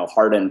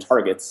 harden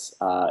targets,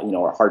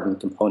 or harden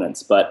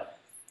components. But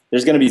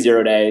there's going to be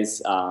 0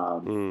 days,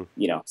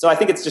 So I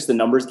think it's just a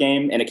numbers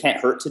game, and it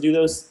can't hurt to do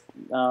those.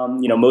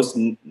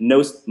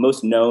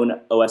 Most known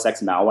OS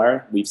X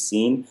malware we've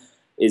seen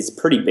is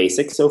pretty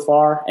basic so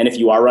far. And if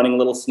you are running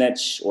Little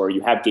Snitch or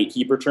you have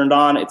Gatekeeper turned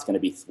on, it's going to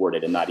be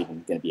thwarted and not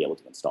even going to be able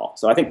to install.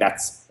 So I think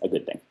that's a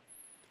good thing.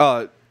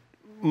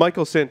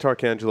 Michael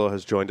Santarcangelo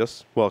has joined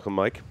us. Welcome,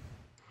 Mike.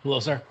 Hello,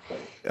 sir.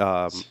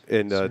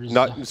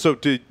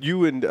 Did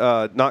you and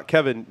not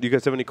Kevin? Do you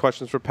guys have any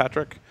questions for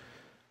Patrick?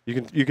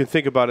 You can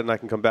think about it, and I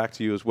can come back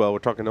to you as well. We're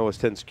talking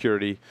OS X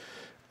security.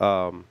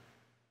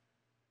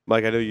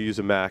 Mike, I know you use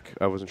a Mac.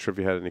 I wasn't sure if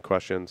you had any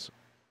questions.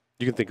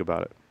 You can think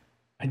about it.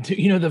 I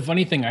do, the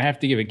funny thing, I have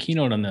to give a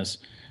keynote on this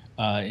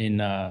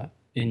in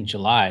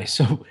July.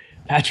 So,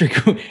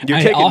 Patrick,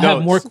 I'll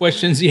have more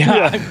questions.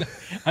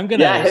 I'm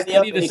going to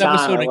study this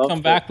episode and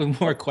come back with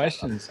more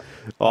questions.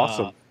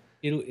 Awesome.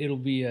 It'll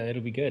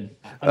be good.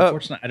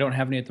 Unfortunately, I don't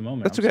have any at the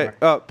moment. That's okay.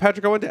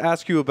 Patrick, I wanted to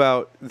ask you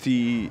about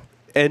the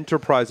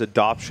enterprise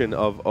adoption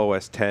of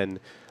OS X.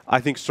 I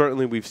think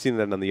certainly we've seen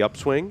that on the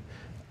upswing.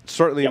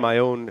 Certainly in my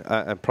own,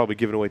 I'm probably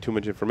giving away too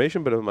much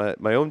information, but in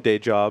my own day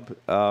job,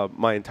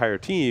 my entire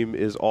team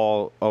is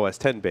all OS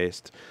X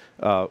based,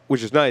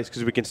 which is nice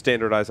because we can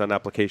standardize on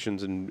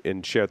applications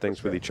and share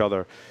things with each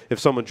other. If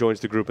someone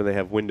joins the group and they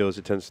have Windows,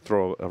 it tends to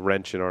throw a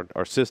wrench in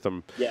our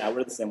system. Yeah,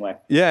 we're the same way.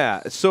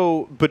 Yeah.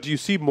 So, but do you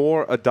see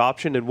more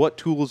adoption, and what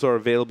tools are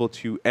available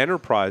to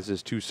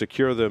enterprises to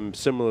secure them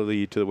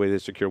similarly to the way they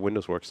secure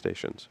Windows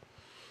workstations?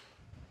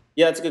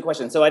 Yeah, that's a good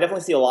question. So I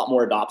definitely see a lot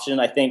more adoption.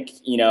 I think,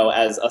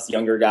 as us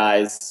younger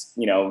guys,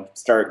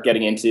 start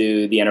getting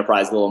into the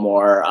enterprise a little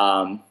more,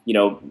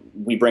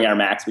 we bring our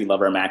Macs, we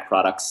love our Mac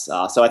products.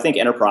 So I think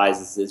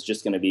enterprise is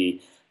just going to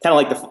be kind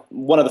of like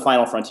one of the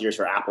final frontiers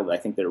for Apple that I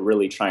think they're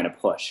really trying to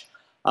push.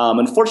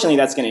 Unfortunately,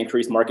 that's going to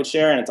increase market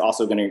share, and it's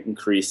also going to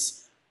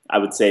increase, I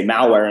would say,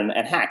 malware and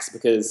hacks,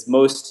 because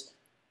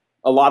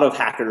a lot of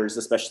hackers,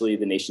 especially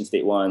the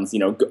nation-state ones,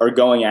 are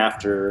going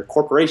after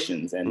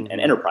corporations and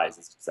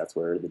enterprises, because that's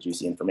where the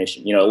juicy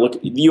information.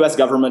 Look, the U.S.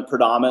 government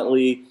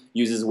predominantly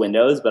uses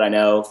Windows, but I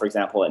know, for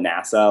example, at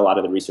NASA, a lot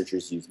of the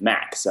researchers use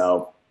Mac.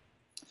 So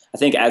I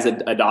think as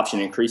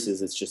adoption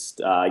increases, it's just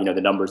the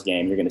numbers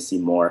game. You're going to see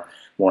more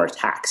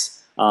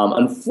attacks.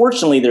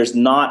 Unfortunately, there's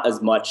not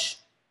as much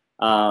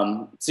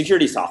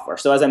security software.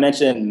 So as I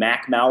mentioned,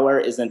 Mac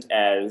malware isn't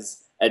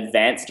as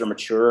advanced or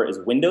mature as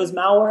Windows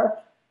malware.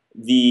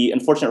 The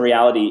unfortunate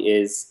reality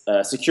is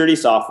security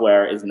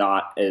software is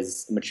not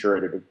as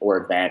mature or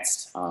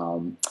advanced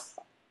on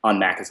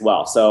Mac as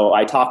well. So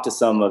I talked to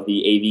some of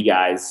the AV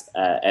guys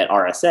at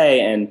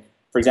RSA, and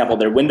for example,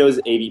 their Windows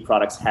AV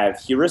products have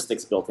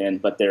heuristics built in,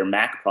 but their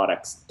Mac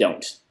products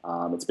don't.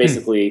 It's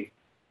basically,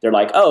 they're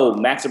like, oh,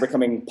 Macs are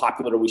becoming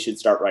popular, we should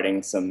start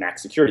writing some Mac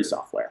security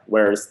software.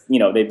 Whereas,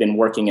 they've been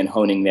working and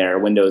honing their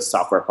Windows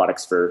software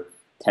products for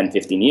 10,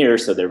 15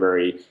 years, so they're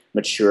very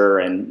mature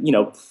and,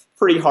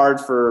 pretty hard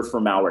for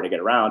malware to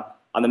get around.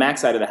 On the Mac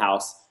side of the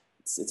house,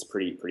 it's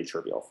pretty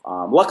trivial.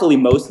 Luckily,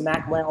 most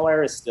Mac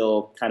malware is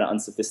still kind of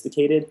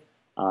unsophisticated,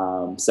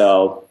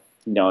 so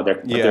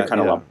they're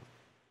kind of low.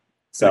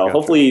 So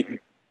hopefully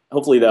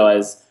though,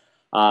 as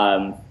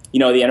the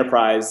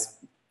enterprise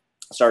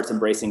starts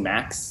embracing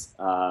Macs,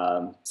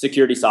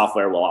 security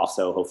software will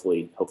also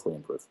hopefully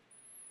improve.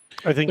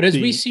 But as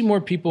we see more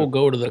people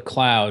go to the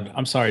cloud,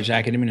 I'm sorry,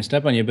 Jack, I didn't mean to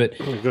step on you, but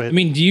go ahead. I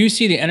mean, do you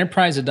see the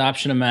enterprise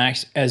adoption of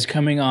Macs as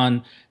coming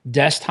on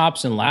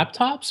desktops and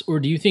laptops,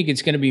 or do you think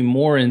it's going to be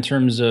more in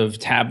terms of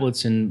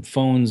tablets and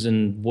phones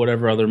and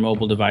whatever other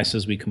mobile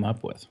devices we come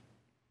up with?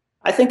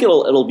 I think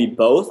it'll be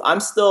both.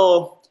 I'm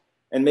still,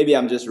 and maybe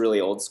I'm just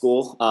really old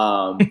school.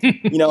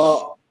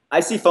 I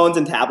see phones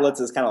and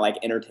tablets as kind of like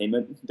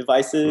entertainment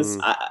devices.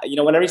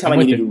 Every time I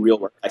need to do real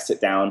work, I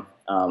sit down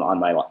on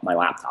my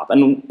laptop.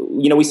 And,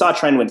 we saw a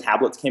trend when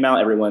tablets came out.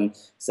 Everyone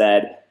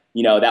said,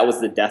 that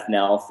was the death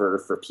knell for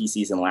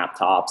PCs and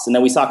laptops. And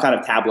then we saw kind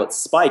of tablets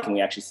spike, and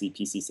we actually see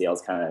PC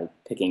sales kind of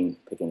picking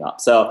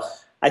up. So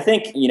I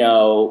think,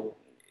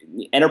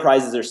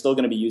 enterprises are still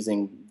going to be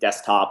using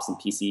desktops and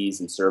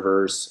PCs and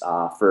servers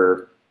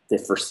for the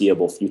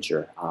foreseeable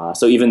future.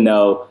 So even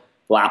though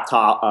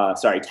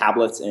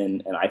tablets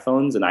and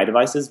iPhones and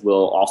iDevices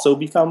will also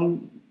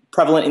become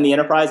prevalent in the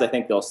enterprise, I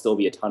think there'll still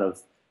be a ton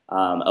of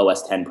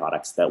OS X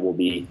products that will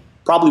be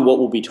probably what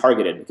will be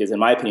targeted, because in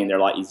my opinion, they're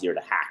a lot easier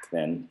to hack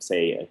than,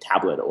 say, a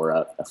tablet or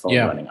a phone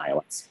running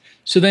iOS.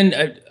 So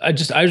then I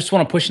just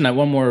want to push in that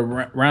one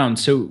more round.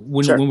 So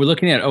when we're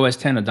looking at OS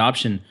X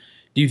adoption,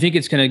 do you think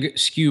it's going to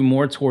skew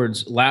more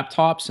towards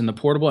laptops and the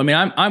portable? I mean,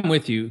 I'm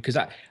with you, because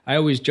I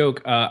always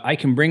joke, I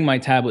can bring my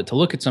tablet to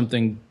look at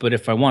something, but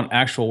if I want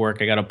actual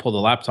work, I got to pull the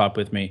laptop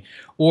with me.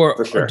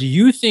 Or do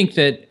you think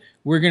that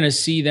we're going to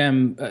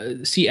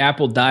see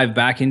Apple dive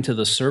back into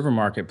the server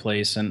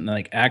marketplace and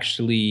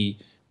actually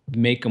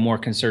make a more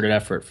concerted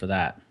effort for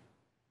that?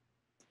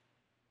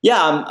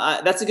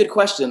 Yeah, that's a good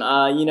question.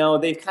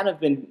 They've kind of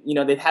been,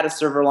 they've had a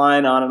server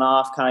line on and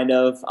off, kind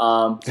of.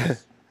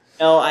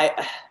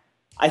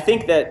 I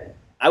think that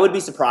I would be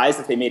surprised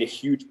if they made a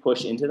huge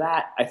push into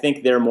that. I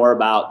think they're more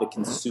about the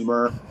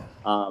consumer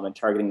and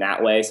targeting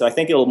that way. So I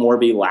think it'll more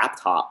be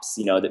laptops,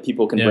 that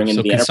people can bring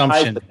into the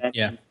enterprise. But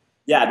then,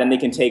 then they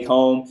can take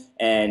home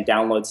and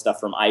download stuff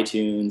from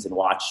iTunes and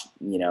watch,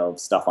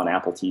 stuff on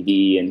Apple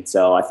TV. And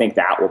so I think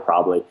that will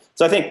probably.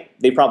 So I think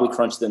they probably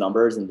crunched the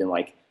numbers and been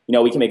like,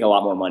 we can make a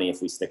lot more money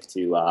if we stick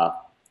to.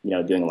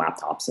 Doing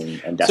laptops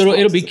and desktops. So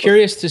it'll be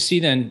curious to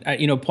see then,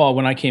 Paul,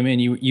 when I came in,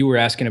 you were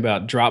asking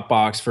about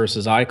Dropbox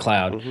versus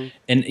iCloud.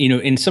 And,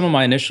 in some of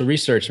my initial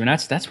research, I mean,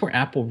 that's where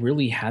Apple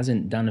really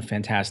hasn't done a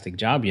fantastic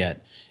job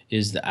yet,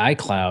 is the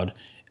iCloud.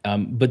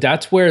 But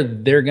that's where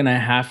they're going to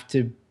have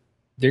to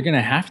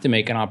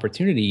make an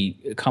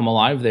opportunity come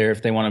alive there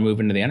if they want to move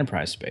into the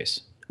enterprise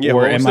space. Yeah,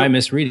 or am I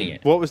misreading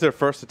it? What was their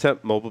first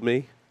attempt,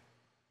 MobileMe?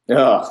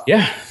 Oh.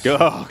 Yeah.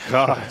 Oh,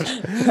 God.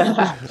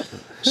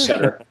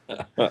 Sure.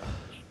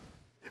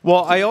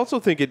 Well, I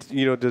also think it's,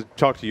 to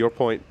talk to your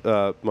point,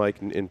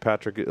 Mike, and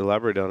Patrick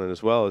elaborated on it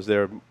as well, is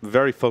they're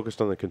very focused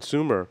on the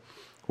consumer,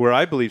 where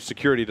I believe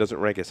security doesn't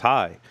rank as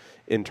high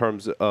in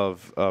terms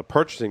of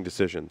purchasing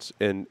decisions.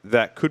 And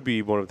that could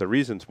be one of the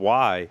reasons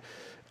why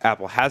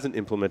Apple hasn't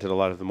implemented a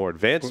lot of the more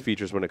advanced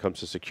features when it comes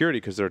to security,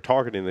 because they're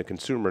targeting the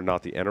consumer,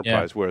 not the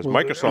enterprise, whereas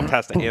Microsoft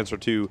has to answer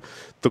to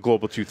the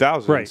Global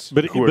 2000s, right.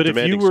 who are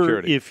demanding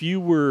security. If you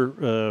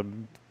were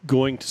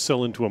going to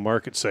sell into a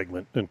market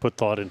segment and put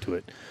thought into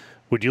it,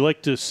 would you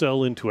like to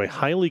sell into a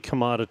highly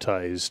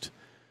commoditized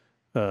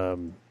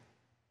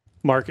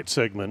market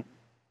segment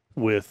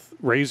with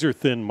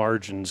razor-thin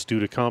margins due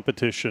to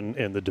competition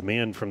and the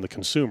demand from the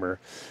consumer?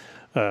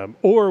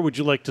 Or would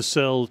you like to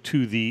sell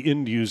to the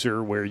end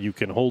user where you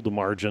can hold the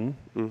margin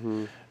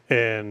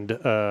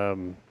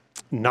and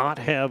not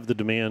have the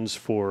demands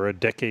for a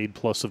decade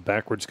plus of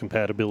backwards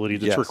compatibility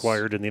that's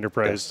required in the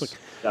enterprise?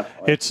 Yes.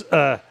 It's,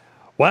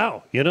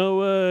 wow,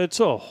 it's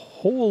a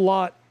whole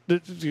lot.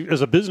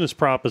 As a business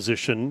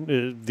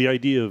proposition, the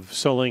idea of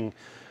selling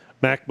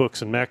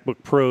MacBooks and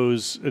MacBook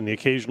Pros and the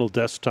occasional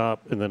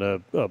desktop and then a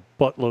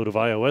buttload of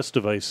iOS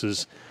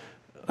devices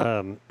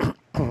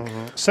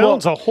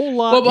sounds a whole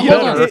lot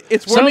better.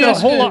 It's sounds a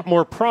whole lot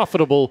more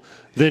profitable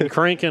than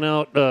cranking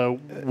out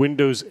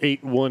Windows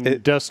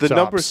 8.1 desktops. The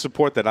numbers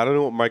support that. I don't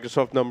know what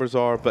Microsoft numbers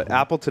are, but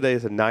Apple today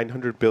is a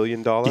 $900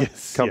 billion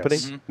company.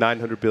 Yes.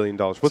 $900 billion.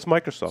 What's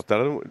Microsoft?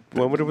 I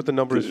wonder what the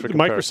number is for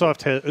comparison.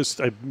 Microsoft has,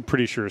 I'm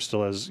pretty sure,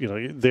 still has,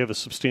 they have a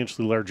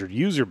substantially larger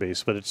user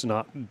base, but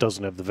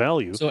doesn't have the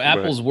value. So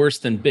Apple's worse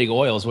than big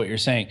oil is what you're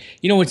saying.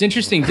 What's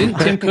interesting, didn't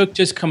Tim Cook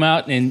just come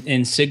out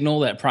and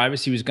signal that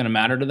privacy was going to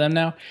matter to them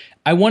now?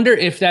 I wonder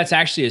if that's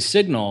actually a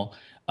signal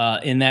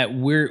in that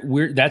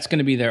that's going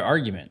to be their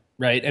argument,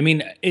 right? I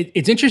mean,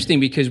 it's interesting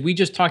because we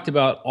just talked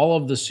about all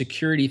of the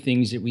security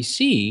things that we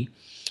see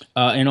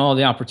and all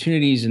the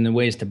opportunities and the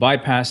ways to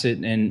bypass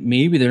it, and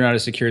maybe they're not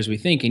as secure as we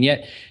think, and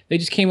yet they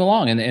just came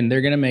along and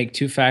they're going to make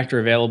two-factor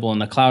available in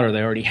the cloud, or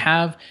they already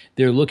have.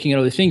 They're looking at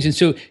other things. And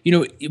so,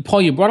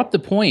 Paul, you brought up the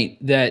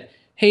point that,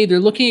 hey, they're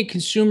looking at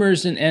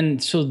consumers,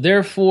 and so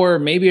therefore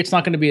maybe it's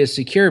not going to be as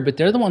secure, but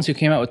they're the ones who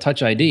came out with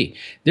Touch ID.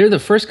 They're the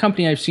first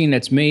company I've seen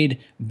that's made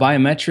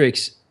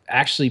biometrics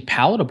actually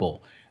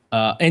palatable.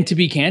 And to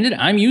be candid,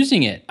 I'm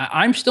using it.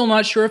 I'm still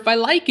not sure if I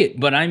like it,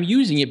 but I'm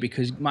using it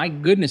because, my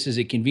goodness, is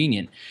it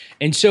convenient.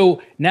 And so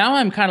now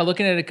I'm kind of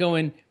looking at it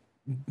going,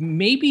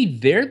 maybe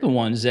they're the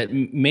ones that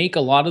make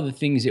a lot of the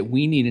things that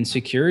we need in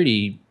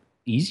security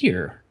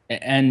easier.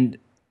 And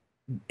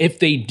if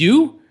they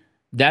do,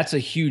 that's a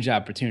huge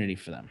opportunity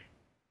for them.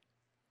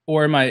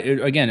 Or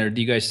or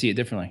do you guys see it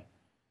differently?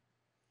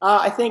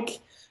 I think,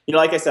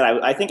 like I said,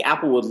 I think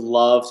Apple would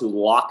love to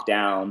lock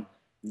down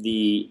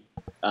the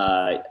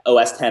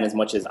OS 10 as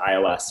much as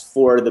iOS,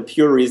 for the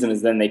pure reason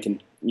is then they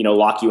can,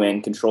 lock you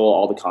in, control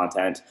all the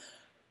content.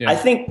 Yeah. I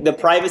think the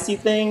privacy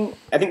thing,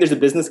 I think there's a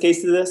business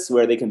case to this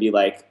where they can be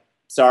like,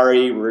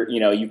 sorry,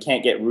 you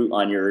can't get root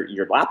on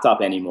your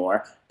laptop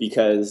anymore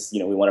because,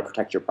 we want to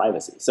protect your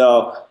privacy.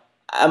 So,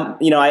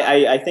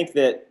 I think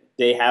that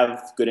they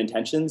have good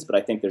intentions, but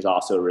I think there's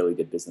also a really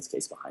good business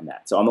case behind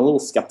that. So I'm a little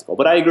skeptical,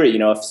 but I agree.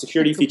 If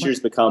security features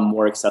become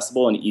more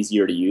accessible and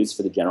easier to use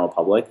for the general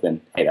public, then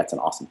hey, that's an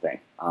awesome thing.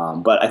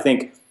 But I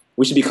think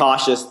we should be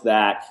cautious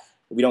that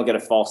we don't get a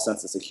false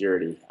sense of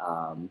security.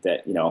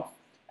 That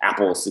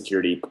Apple's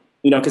security,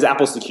 because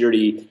Apple's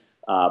security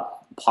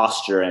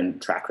posture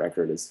and track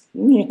record is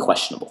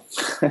questionable.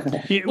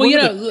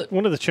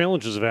 One of the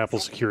challenges of Apple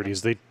security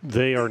is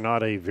they are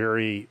not a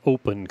very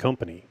open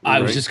company. I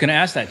was just going to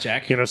ask that,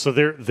 Jack. So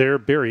they're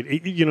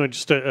buried.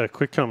 Just a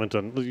quick comment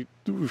on,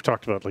 we've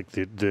talked about like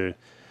the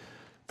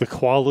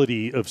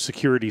quality of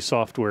security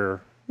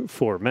software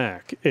for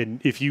Mac,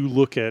 and if you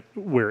look at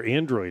where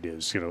Android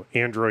is,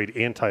 Android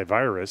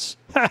antivirus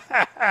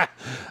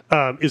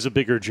is a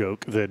bigger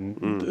joke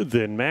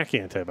than Mac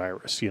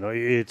antivirus.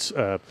 It's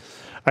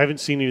I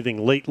haven't seen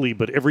anything lately,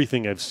 but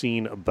everything I've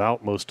seen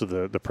about most of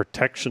the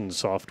protection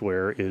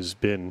software has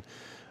been,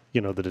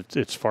 that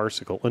it's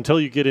farcical. Until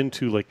you get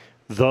into like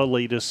the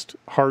latest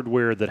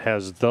hardware that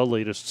has the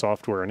latest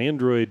software on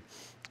Android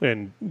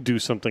and do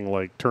something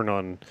like turn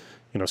on,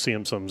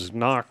 Samsung's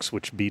Knox,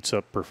 which beats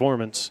up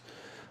performance.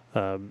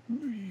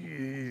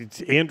 Android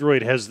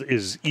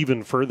is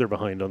even further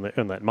behind on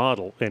that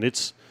model, and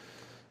it's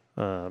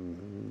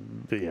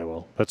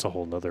that's a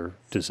whole nother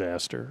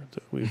disaster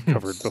that we've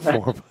covered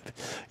before.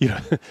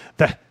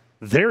 But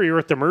you're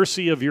at the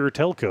mercy of your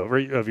telco,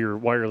 right, of your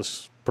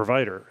wireless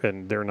provider,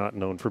 and they're not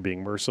known for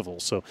being merciful.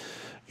 So,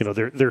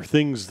 there are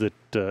things that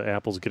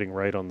Apple's getting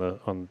right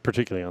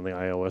particularly on the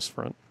iOS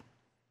front.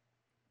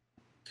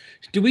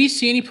 Do we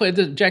see any play?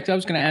 Jack, I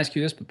was going to ask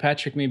you this, but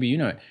Patrick, maybe you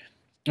know it.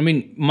 I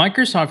mean,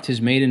 Microsoft has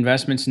made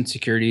investments in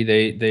security.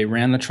 They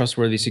ran the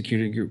Trustworthy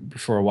Security Group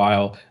for a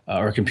while,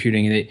 or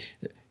computing.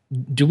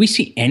 Do we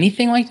see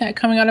anything like that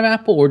coming out of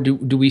Apple, or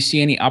do we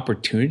see any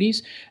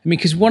opportunities? I mean,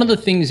 because one of the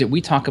things that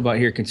we talk about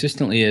here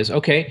consistently is,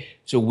 okay,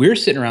 so we're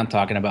sitting around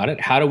talking about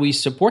it. How do we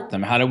support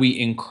them? How do we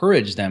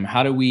encourage them?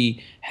 How do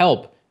we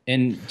help?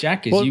 And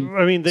Jack,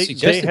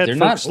 they had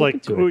folks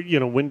like,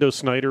 Wendell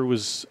Snyder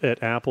was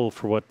at Apple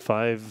for what,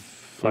 five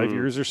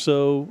years or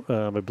so.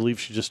 I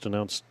believe she just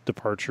announced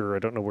departure. I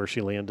don't know where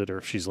she landed or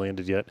if she's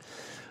landed yet.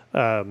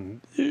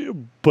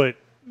 But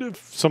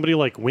somebody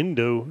like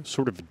Wendell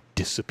sort of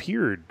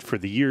disappeared for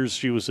the years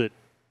she was at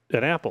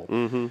Apple.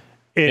 Mm-hmm.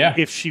 And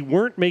if she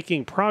weren't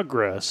making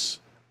progress,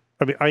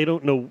 I mean, I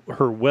don't know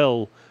her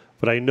well,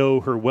 but I know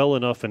her well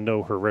enough and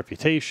know her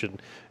reputation.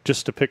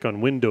 Just to pick on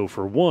Wendell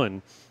for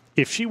one,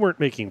 if she weren't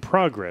making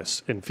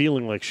progress and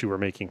feeling like she were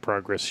making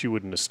progress, she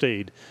wouldn't have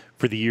stayed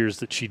for the years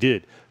that she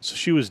did. So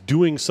she was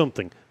doing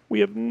something. We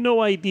have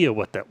no idea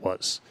what that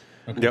was.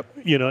 Okay. Yep.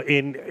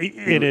 And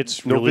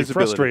it's really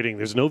frustrating.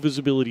 There's no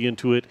visibility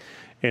into it.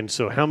 And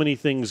so how many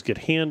things get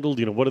handled?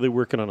 What are they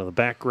working on in the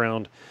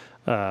background?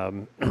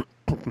 And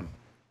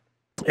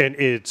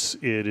it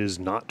is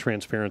not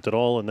transparent at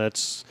all. And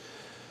that's,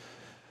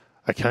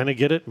 I kind of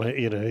get it.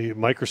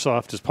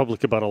 Microsoft is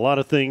public about a lot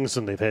of things,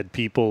 and they've had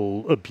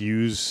people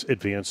abuse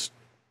advanced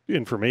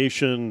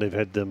information. They've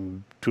had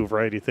them do a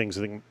variety of things.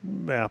 I think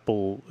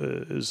Apple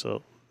is a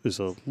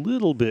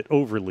little bit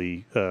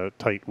overly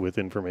tight with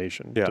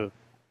information, to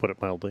put it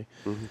mildly.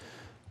 Mm-hmm.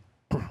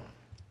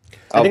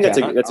 I think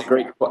that's a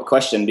great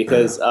question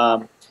because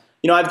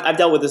I've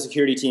dealt with the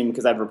security team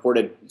because I've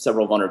reported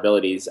several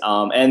vulnerabilities,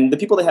 and the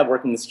people they have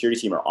working in the security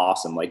team are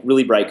awesome, like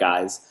really bright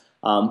guys.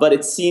 But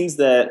it seems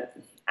that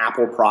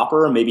Apple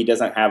proper maybe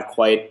doesn't have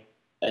quite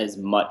as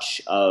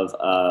much of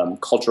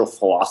cultural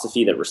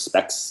philosophy that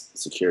respects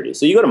security.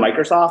 So you go to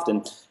Microsoft,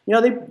 and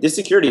this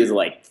security is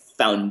like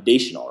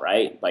foundational,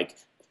 right? Like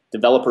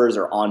developers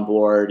are on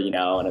board,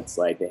 and it's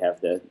like they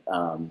have the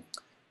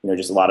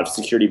just a lot of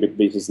security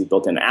basically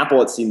built in.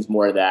 Apple, it seems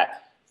more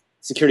that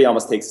security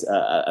almost takes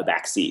a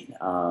back seat.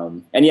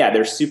 And yeah,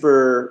 they're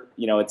super,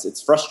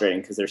 it's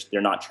frustrating because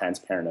they're not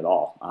transparent at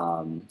all.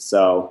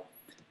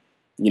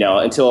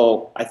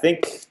 Until I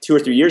think 2 or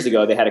 3 years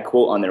ago, they had a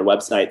quote on their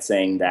website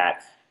saying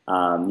that,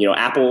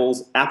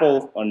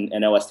 Apple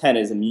on OS 10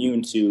 is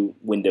immune to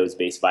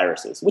Windows-based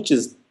viruses, which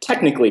is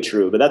technically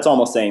true, but that's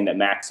almost saying that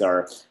Macs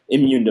are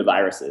immune to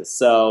viruses.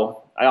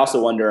 So I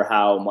also wonder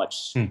how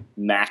much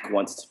Mac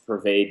wants to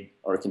pervade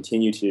or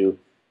continue to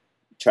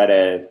try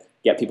to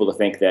get people to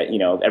think that,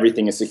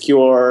 everything is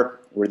secure,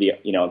 or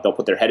they'll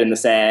put their head in the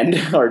sand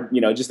or,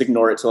 just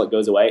ignore it till it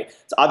goes away.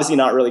 It's obviously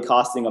not really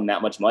costing them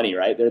that much money,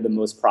 right? They're the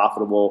most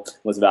profitable,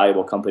 most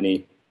valuable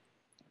company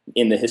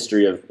in the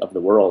history of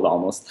the world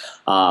almost.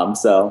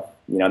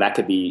 That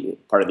could be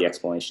part of the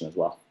explanation as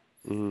well.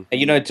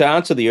 Mm-hmm. To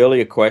answer the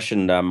earlier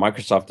question,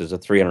 Microsoft is a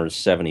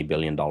 $370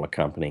 billion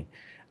company.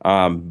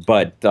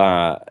 But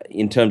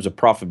in terms of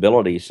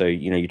profitability, so,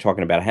 you're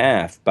talking about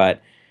half,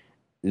 but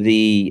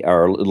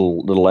or a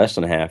little less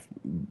than half.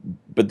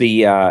 But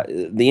the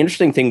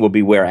interesting thing will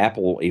be where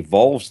Apple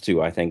evolves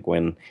to, I think,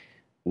 when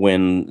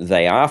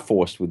they are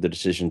forced with the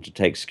decision to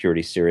take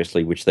security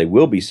seriously, which they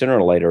will be sooner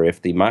or later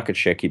if the market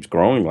share keeps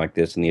growing like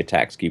this and the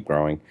attacks keep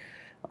growing,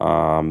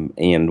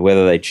 and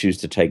whether they choose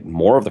to take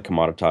more of the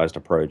commoditized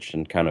approach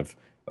and kind of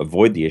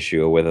avoid the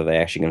issue, or whether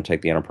they're actually going to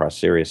take the enterprise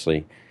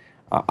seriously.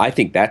 I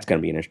think that's going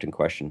to be an interesting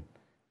question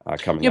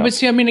coming up. Yeah, but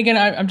see, again,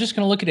 I'm just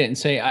going to look at it and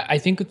say, I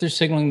think that they're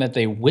signaling that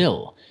they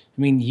will.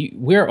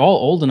 We're all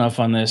old enough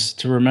on this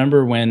to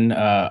remember when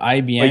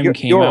IBM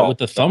came out with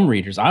the thumb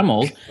readers. I'm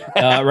old,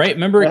 right?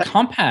 Remember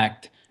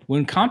Compaq?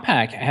 When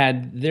Compaq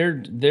had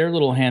their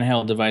little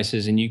handheld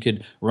devices and you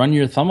could run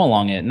your thumb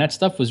along it, and that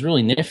stuff was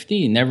really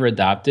nifty. Never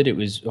adopted. It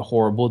was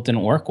horrible. It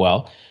didn't work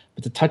well.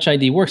 But the Touch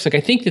ID works. I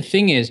think the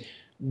thing is,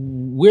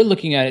 we're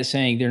looking at it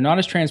saying they're not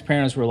as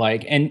transparent as we're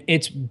like, and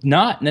it's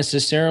not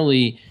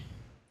necessarily,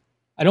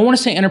 I don't want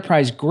to say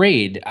enterprise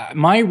grade.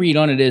 My read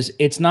on it is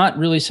it's not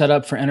really set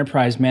up for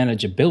enterprise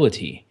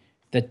manageability.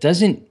 That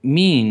doesn't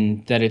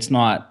mean that it's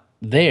not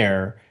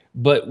there,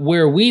 but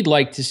where we'd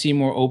like to see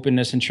more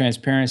openness and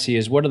transparency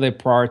is what are they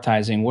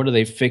prioritizing? What are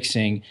they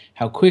fixing?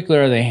 How quickly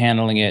are they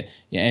handling it?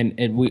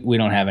 And we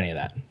don't have any of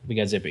that. We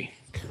got Zippy.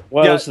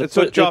 Well, yeah, so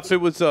Joff, it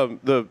was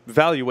the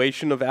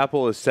valuation of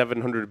Apple is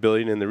 $700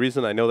 billion, and the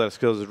reason I know that is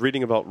because I was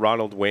reading about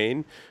Ronald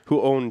Wayne, who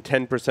owned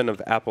 10%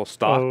 of Apple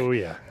stock. Oh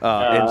yeah,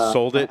 and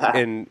sold it,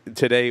 and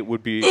today it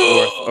would be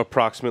worth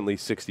approximately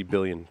 $60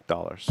 billion.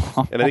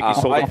 And I think he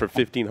sold it for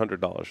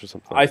 $1,500 or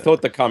something. I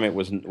thought the comment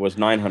was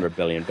 $900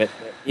 billion, but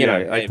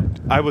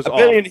I was a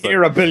billion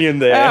here, a billion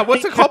there. Yeah,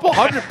 what's a couple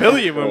 $100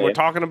 billion when we're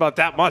talking about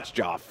that much,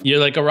 Joff? You're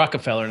like a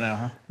Rockefeller now,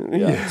 huh?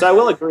 Yeah. So I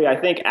will agree. I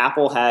think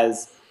Apple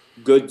has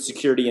good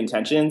security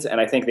intentions,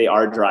 and I think they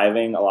are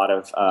driving a lot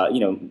of,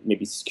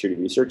 maybe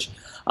security research.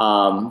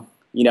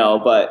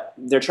 But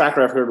their track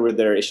record with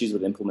their issues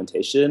with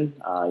implementation,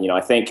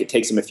 I think it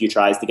takes them a few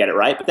tries to get it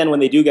right. But then when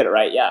they do get it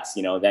right, yes,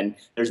 then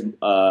there's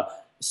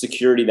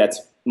security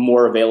that's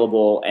more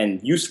available and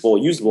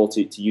usable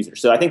to users.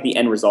 So I think the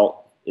end result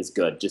is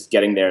good. Just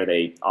getting there,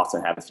 they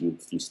often have a few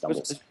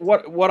stumbles.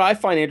 What I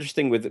find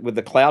interesting with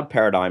the cloud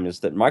paradigm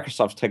is that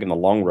Microsoft's taken the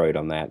long road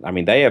on that.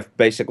 They have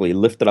basically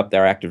lifted up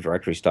their Active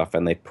Directory stuff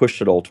and they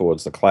pushed it all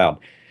towards the cloud.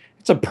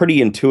 It's a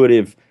pretty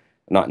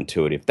not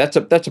intuitive. That's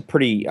a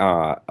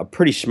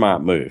pretty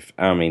smart move.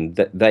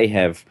 They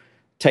have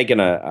taken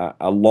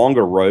a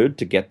longer road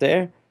to get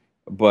there,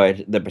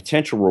 but the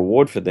potential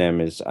reward for them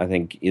is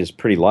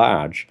pretty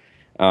large.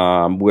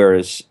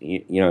 Whereas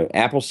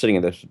Apple's sitting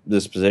in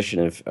this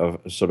position of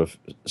sort of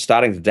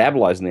starting to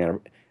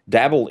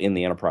dabble in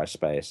the enterprise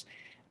space.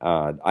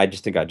 I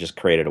just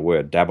created a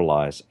word,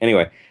 dabbleize.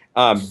 Anyway,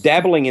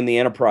 dabbling in the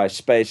enterprise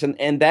space,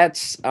 and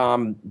that's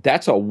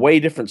a way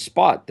different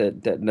spot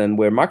than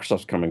where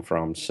Microsoft's coming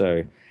from.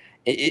 So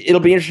it'll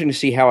be interesting to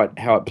see how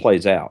it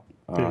plays out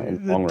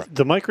in the long run.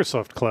 The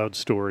Microsoft cloud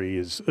story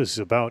is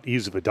about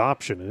ease of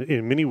adoption.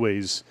 In many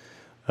ways,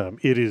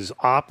 it is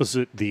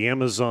opposite the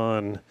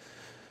Amazon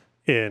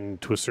and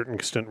to a certain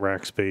extent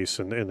Rackspace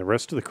and the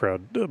rest of the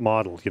crowd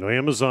model.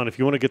 Amazon, if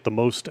you want to get the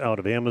most out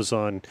of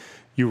Amazon,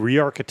 you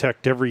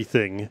re-architect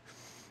everything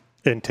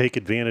and take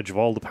advantage of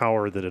all the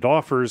power that it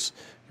offers.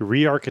 You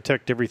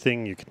re-architect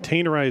everything, you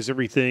containerize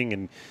everything,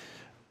 and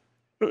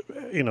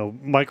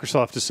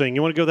Microsoft is saying,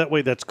 you want to go that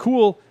way, that's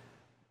cool,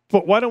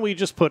 but why don't we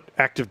just put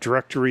Active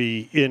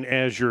Directory in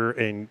Azure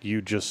and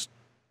you just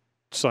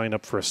sign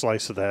up for a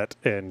slice of that,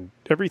 and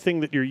everything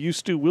that you're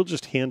used to, we'll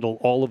just handle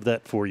all of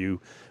that for you,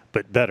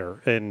 but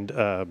better. And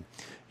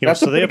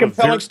That's a pretty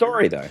compelling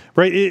story, though.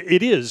 Right,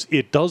 it is.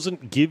 It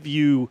doesn't give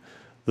you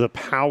the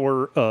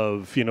power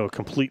of, you know, a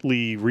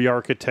completely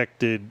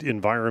re-architected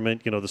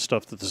environment, you know, the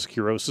stuff that the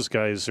Securosis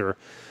guys are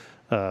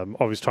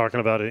always talking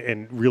about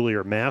and really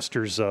are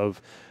masters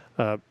of.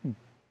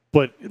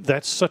 But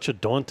that's such a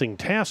daunting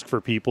task for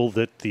people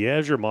that the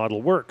Azure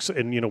model works.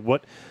 And, you know,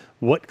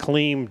 what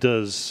claim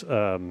does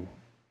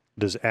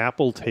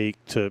Apple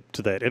take to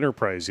that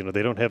enterprise? You know,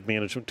 they don't have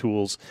management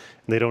tools,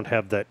 and they don't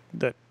have that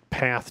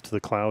path to the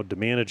cloud to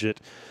manage it.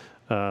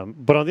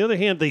 But on the other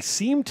hand, they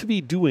seem to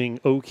be doing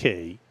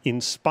okay in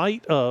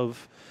spite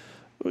of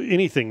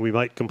anything we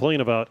might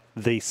complain about.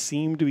 They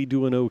seem to be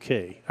doing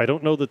okay. I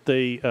don't know that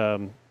they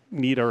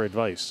need our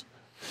advice.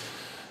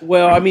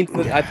 Well, I mean,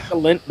 I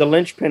think the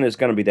linchpin is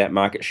going to be that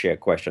market share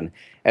question.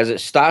 As it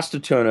starts to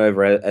turn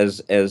over,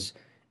 as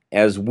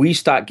we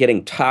start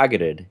getting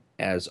targeted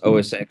as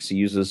OS X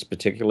users,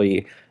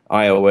 particularly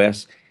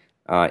iOS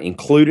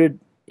included,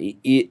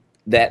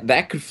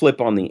 that could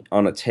flip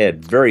on its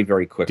head very,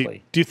 very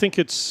quickly. Do you think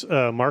it's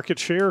market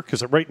share?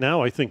 Because right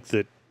now, I think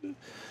that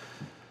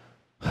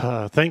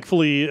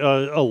thankfully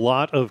a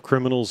lot of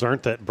criminals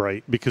aren't that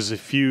bright. Because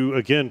if you,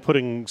 again,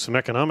 putting some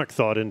economic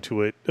thought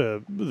into it,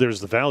 there's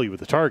the value of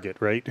the target,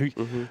 right?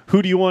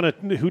 Who do you want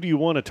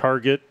to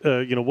target?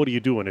 You know, what are you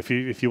doing? If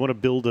you want to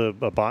build a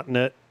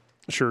botnet,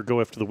 sure,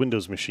 go after the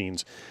Windows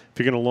machines. If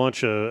you're going to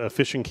launch a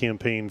phishing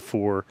campaign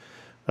for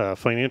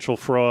financial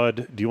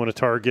fraud, do you want to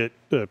target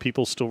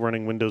people still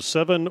running Windows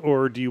 7,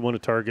 or do you want to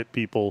target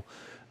people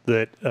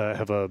that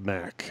have a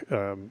Mac?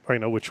 I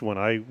know which one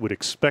I would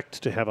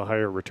expect to have a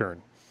higher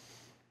return.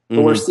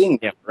 But we're seeing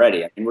it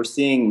already. I mean, we're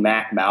seeing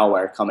Mac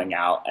malware coming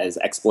out as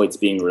exploits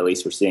being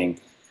released. We're seeing,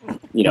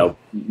 you know,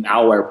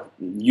 malware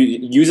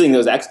using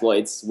those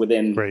exploits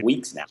within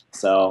weeks now.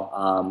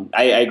 So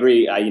I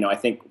agree. You know, I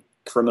think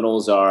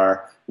criminals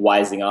are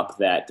wising up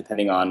that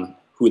depending on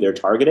who they're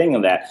targeting,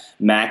 and that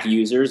Mac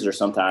users are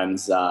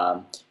sometimes,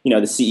 you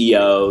know, the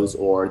CEOs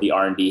or the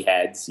R&D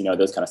heads, you know,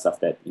 those kind of stuff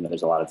that, you know,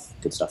 there's a lot of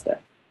good stuff there.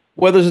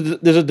 Well,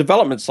 there's a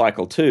development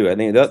cycle too. I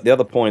think the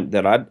other point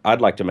that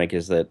I'd like to make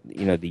is that,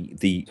 you know,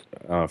 the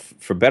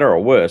for better or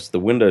worse, the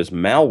Windows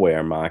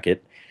malware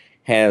market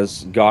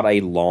has got a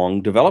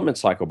long development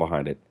cycle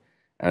behind it,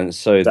 and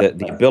so that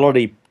the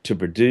ability to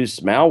produce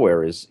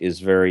malware is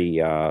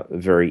very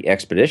very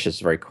expeditious,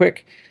 very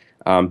quick.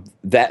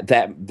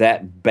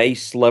 That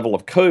base level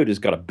of code has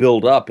got to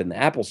build up in the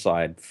Apple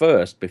side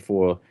first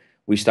before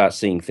we start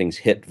seeing things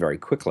hit very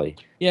quickly.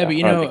 Yeah, but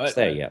you know,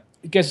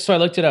 guess so. I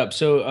looked it up.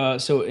 So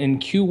in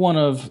Q1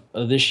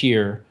 of this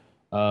year,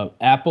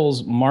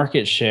 Apple's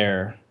market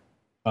share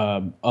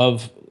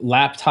of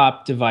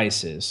laptop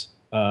devices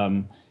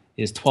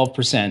is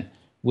 12%,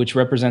 which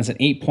represents an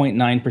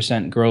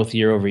 8.9% growth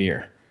year over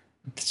year.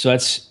 So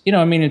that's, you know,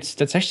 I mean,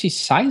 that's actually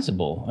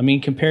sizable. I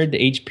mean, compared to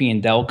HP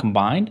and Dell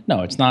combined,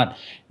 no, it's not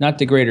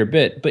the greater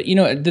bit. But, you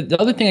know, the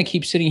other thing I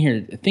keep sitting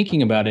here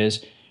thinking about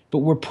is, but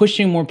we're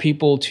pushing more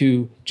people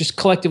to just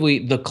collectively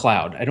the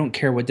cloud. I don't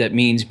care what that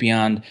means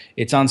beyond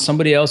it's on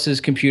somebody else's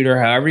computer,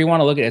 however you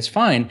want to look at it, it's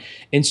fine.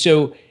 And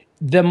so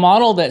the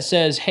model that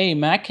says, hey,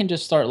 Mac can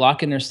just start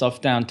locking their stuff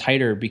down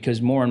tighter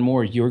because more and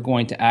more you're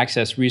going to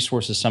access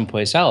resources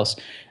someplace else.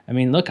 I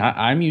mean, look,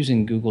 I'm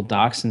using Google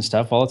Docs and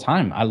stuff all the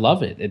time. I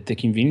love it. The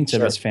convenience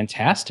of it's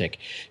fantastic.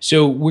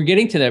 So we're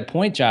getting to that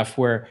point, Jeff,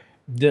 where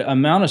the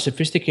amount of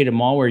sophisticated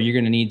malware you're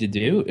going to need to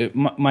do it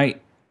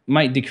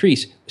might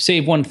decrease.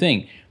 Save one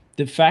thing.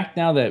 The fact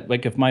now that,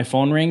 like, if my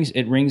phone rings,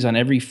 it rings on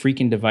every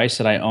freaking device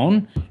that I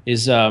own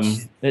is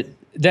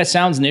that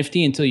sounds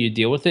nifty until you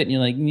deal with it and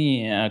you're like,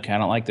 yeah, okay, I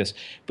don't like this.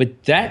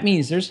 But that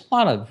means there's a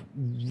lot of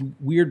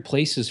weird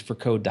places for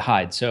code to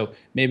hide. So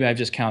maybe I've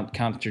just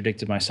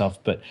contradicted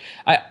myself. But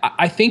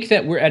I think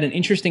that we're at an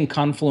interesting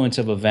confluence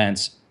of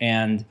events.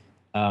 And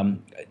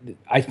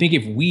I think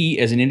if we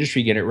as an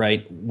industry get it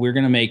right, we're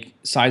going to make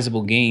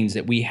sizable gains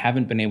that we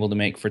haven't been able to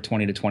make for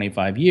 20 to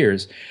 25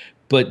 years.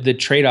 But the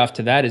trade-off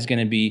to that is going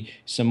to be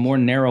some more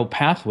narrow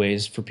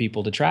pathways for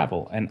people to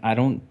travel, and I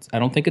don't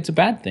think it's a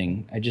bad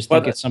thing. I just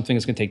think it's something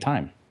that's going to take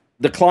time.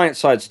 The client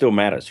side still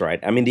matters,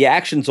 right? I mean, the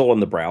action's all in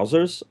the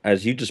browsers,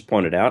 as you just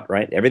pointed out,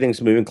 right?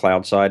 Everything's moving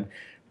cloud side.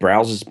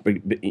 Browsers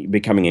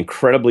becoming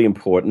incredibly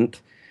important.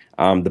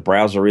 The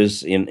browser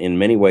is in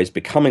many ways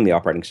becoming the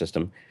operating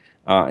system,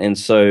 and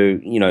so,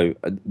 you know,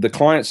 the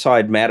client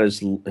side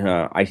matters.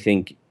 I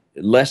think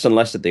less and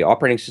less at the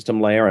operating system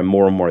layer and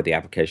more at the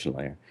application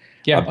layer.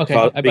 Yeah,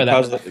 okay.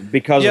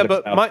 Because yeah,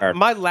 but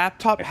my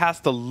laptop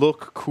has to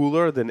look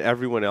cooler than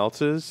everyone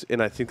else's,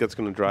 and I think that's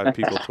going to drive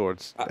people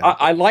towards.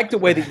 I like the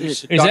way that you.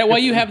 Is that why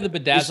you have the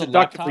bedazzled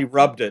laptop? You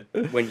rubbed it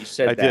when you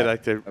said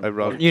that. I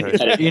rubbed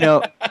it. You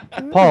know,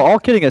 Paul, all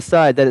kidding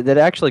aside, that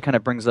actually kind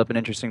of brings up an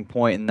interesting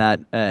point in that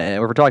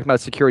we're talking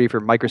about security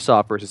for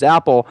Microsoft versus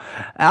Apple.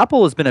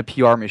 Apple has been a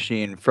PR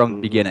machine from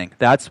the beginning.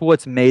 That's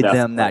what's made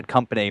them that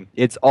company.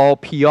 It's all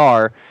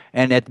PR.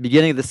 And at the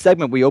beginning of the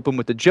segment, we opened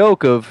with the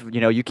joke of, you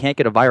know, you can't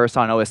get a virus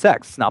on OS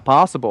X. It's not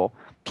possible.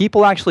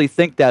 People actually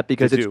think that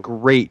because it's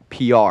great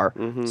PR.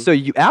 So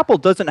Apple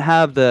doesn't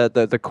have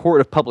the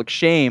court of public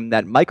shame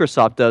that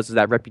Microsoft does, is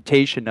that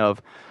reputation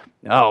of,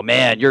 oh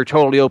man, you're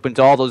totally open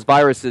to all those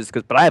viruses,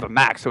 but I have a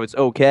Mac, so it's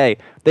okay.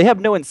 They have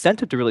no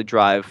incentive to really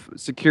drive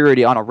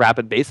security on a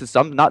rapid basis.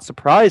 So I'm not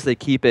surprised they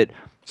keep it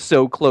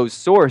so closed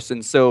source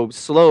and so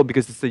slow,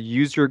 because it's the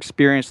user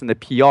experience and the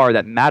PR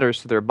that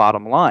matters to their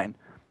bottom line.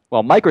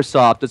 Well,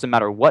 Microsoft, doesn't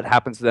matter what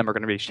happens to them, are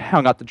going to be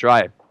hung out to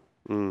dry.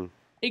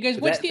 Hey guys,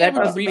 what's the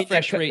average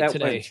refresh rate today?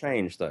 That won't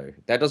change, though.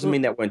 That doesn't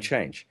mean that won't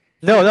change.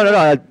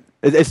 No.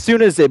 As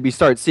soon as we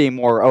start seeing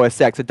more OS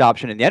X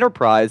adoption in the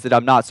enterprise, that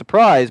I'm not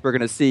surprised we're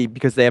going to see,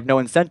 because they have no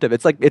incentive.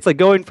 It's like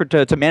going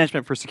to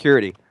management for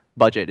security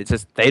budget. It's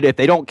just if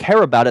they don't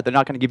care about it, they're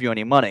not going to give you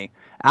any money.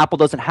 Apple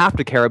doesn't have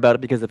to care about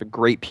it because they have a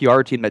great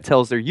PR team that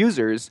tells their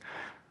users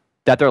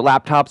that their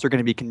laptops are going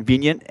to be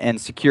convenient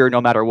and secure no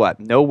matter what.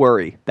 No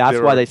worry. That's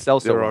why they sell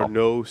so well. There are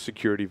no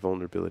security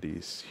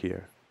vulnerabilities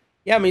here.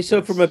 Yeah, I mean,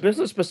 so from a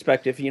business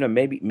perspective,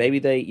 maybe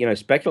they,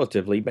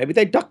 speculatively, maybe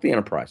they duck the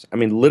enterprise. I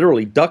mean,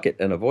 literally duck it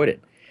and avoid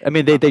it. I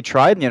mean, they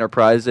tried in the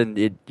enterprise, and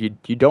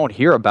you don't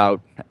hear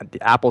about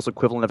Apple's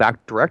equivalent of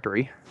Active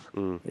Directory.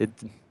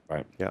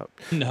 Right. Yeah.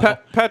 No.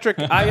 Patrick,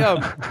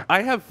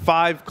 I have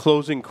 5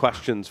 closing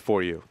questions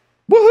for you.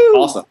 Woohoo!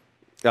 Awesome.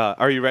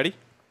 Are you ready?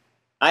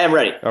 I am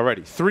ready.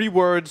 Alrighty. 3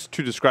 words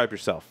to describe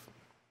yourself.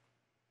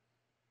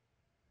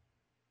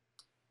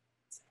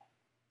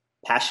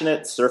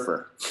 Passionate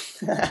surfer.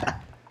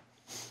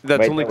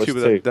 That's only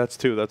 2. That's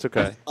 2. That's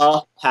okay.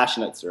 A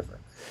passionate surfer.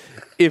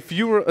 If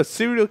you were a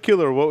serial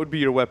killer, what would be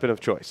your weapon of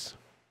choice?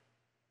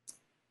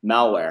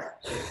 Malware.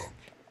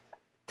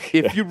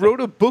 If you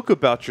wrote a book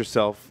about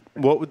yourself,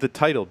 what would the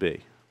title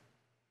be?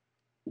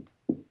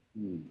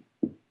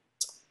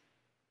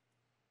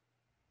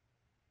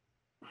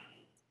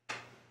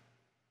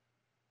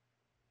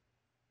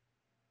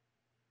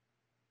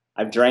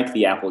 I've drank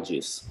the apple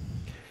juice.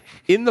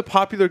 In the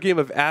popular game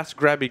of Ask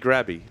Grabby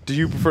Grabby, do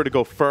you prefer to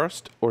go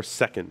first or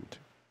second?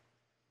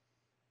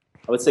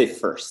 I would say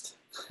first.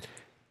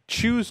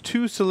 Choose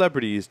 2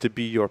 celebrities to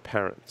be your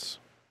parents.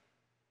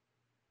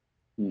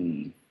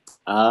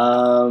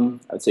 I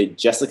would say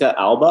Jessica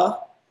Alba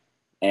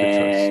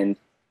and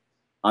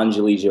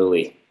Angelina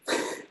Jolie.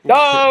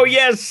 Oh,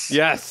 yes!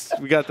 Yes,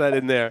 we got that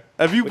in there.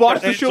 Have you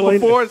watched the show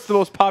before? It's the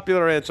most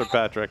popular answer,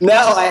 Patrick. No,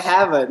 I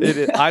haven't.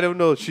 I don't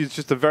know. She's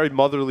just a very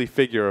motherly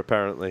figure,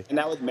 apparently. And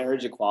now with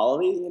marriage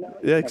equality,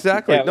 Yeah,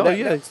 exactly.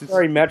 Yeah, it's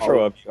very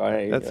metro of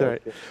you. That's all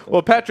right.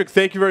 Well, Patrick,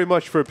 thank you very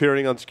much for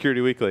appearing on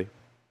Security Weekly.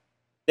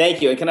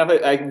 Thank you. And can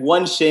I have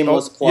one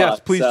shameless plug? Yes,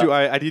 please do.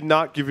 I did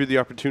not give you the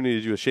opportunity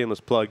to do a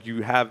shameless plug.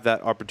 You have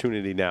that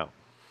opportunity now.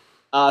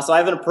 So I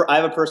have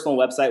a personal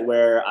website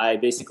where I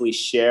basically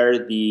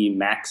share the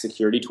Mac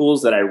security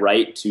tools that I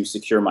write to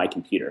secure my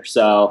computer.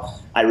 So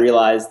I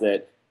realized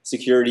that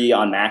security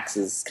on Macs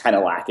is kind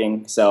of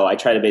lacking. So I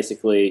try to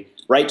basically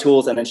write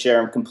tools and then share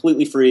them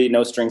completely free,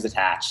 no strings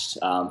attached,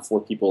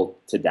 for people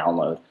to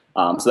download.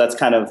 So that's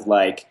kind of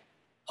like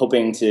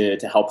hoping to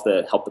help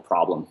the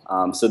problem.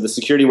 So the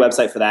security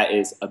website for that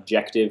is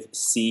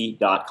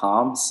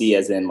objectivec.com. C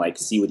as in like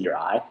C with your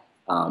I.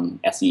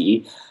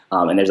 SEE,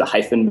 and there's a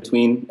hyphen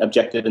between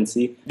objective and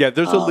C. Yeah,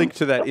 there's a link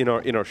to that in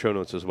our show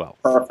notes as well.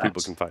 Perfect.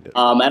 People can find it.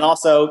 And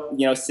also,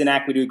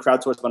 Synac, we do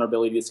crowdsourced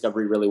vulnerability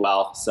discovery really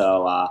well.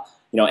 So,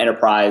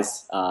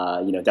 enterprise,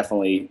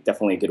 definitely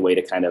a good way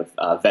to kind of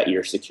vet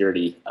your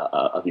security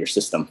of your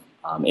system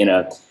in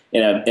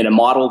a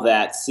model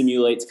that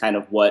simulates kind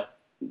of what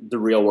the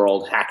real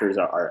world hackers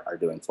are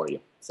doing for you.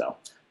 So.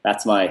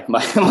 That's my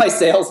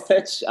sales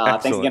pitch.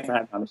 Thanks again for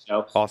having me on the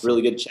show. Awesome.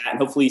 Really good chat. And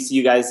hopefully see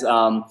you guys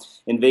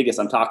in Vegas.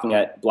 I'm talking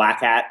at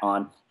Black Hat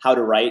on how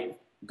to write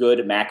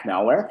good Mac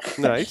malware.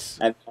 Nice.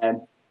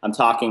 and I'm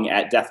talking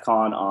at DEF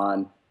CON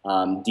on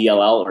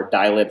DLL or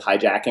dilib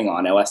hijacking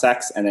on OS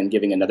X, and then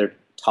giving another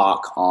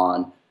talk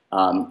on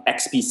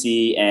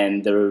XPC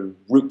and the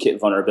rootkit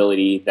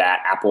vulnerability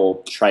that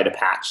Apple tried to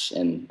patch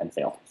and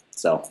fail.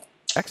 So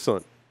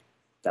excellent.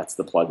 That's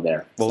the plug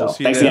there. Well, so we'll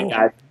see thanks you again,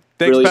 guys.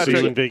 Thanks, really Patrick.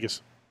 See you in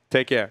Vegas.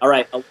 Take care. All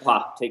right.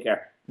 Aloha. Take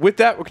care. With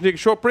that, we're going to take a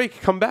short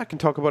break, come back, and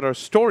talk about our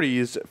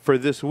stories for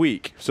this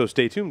week. So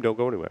stay tuned. Don't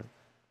go anywhere.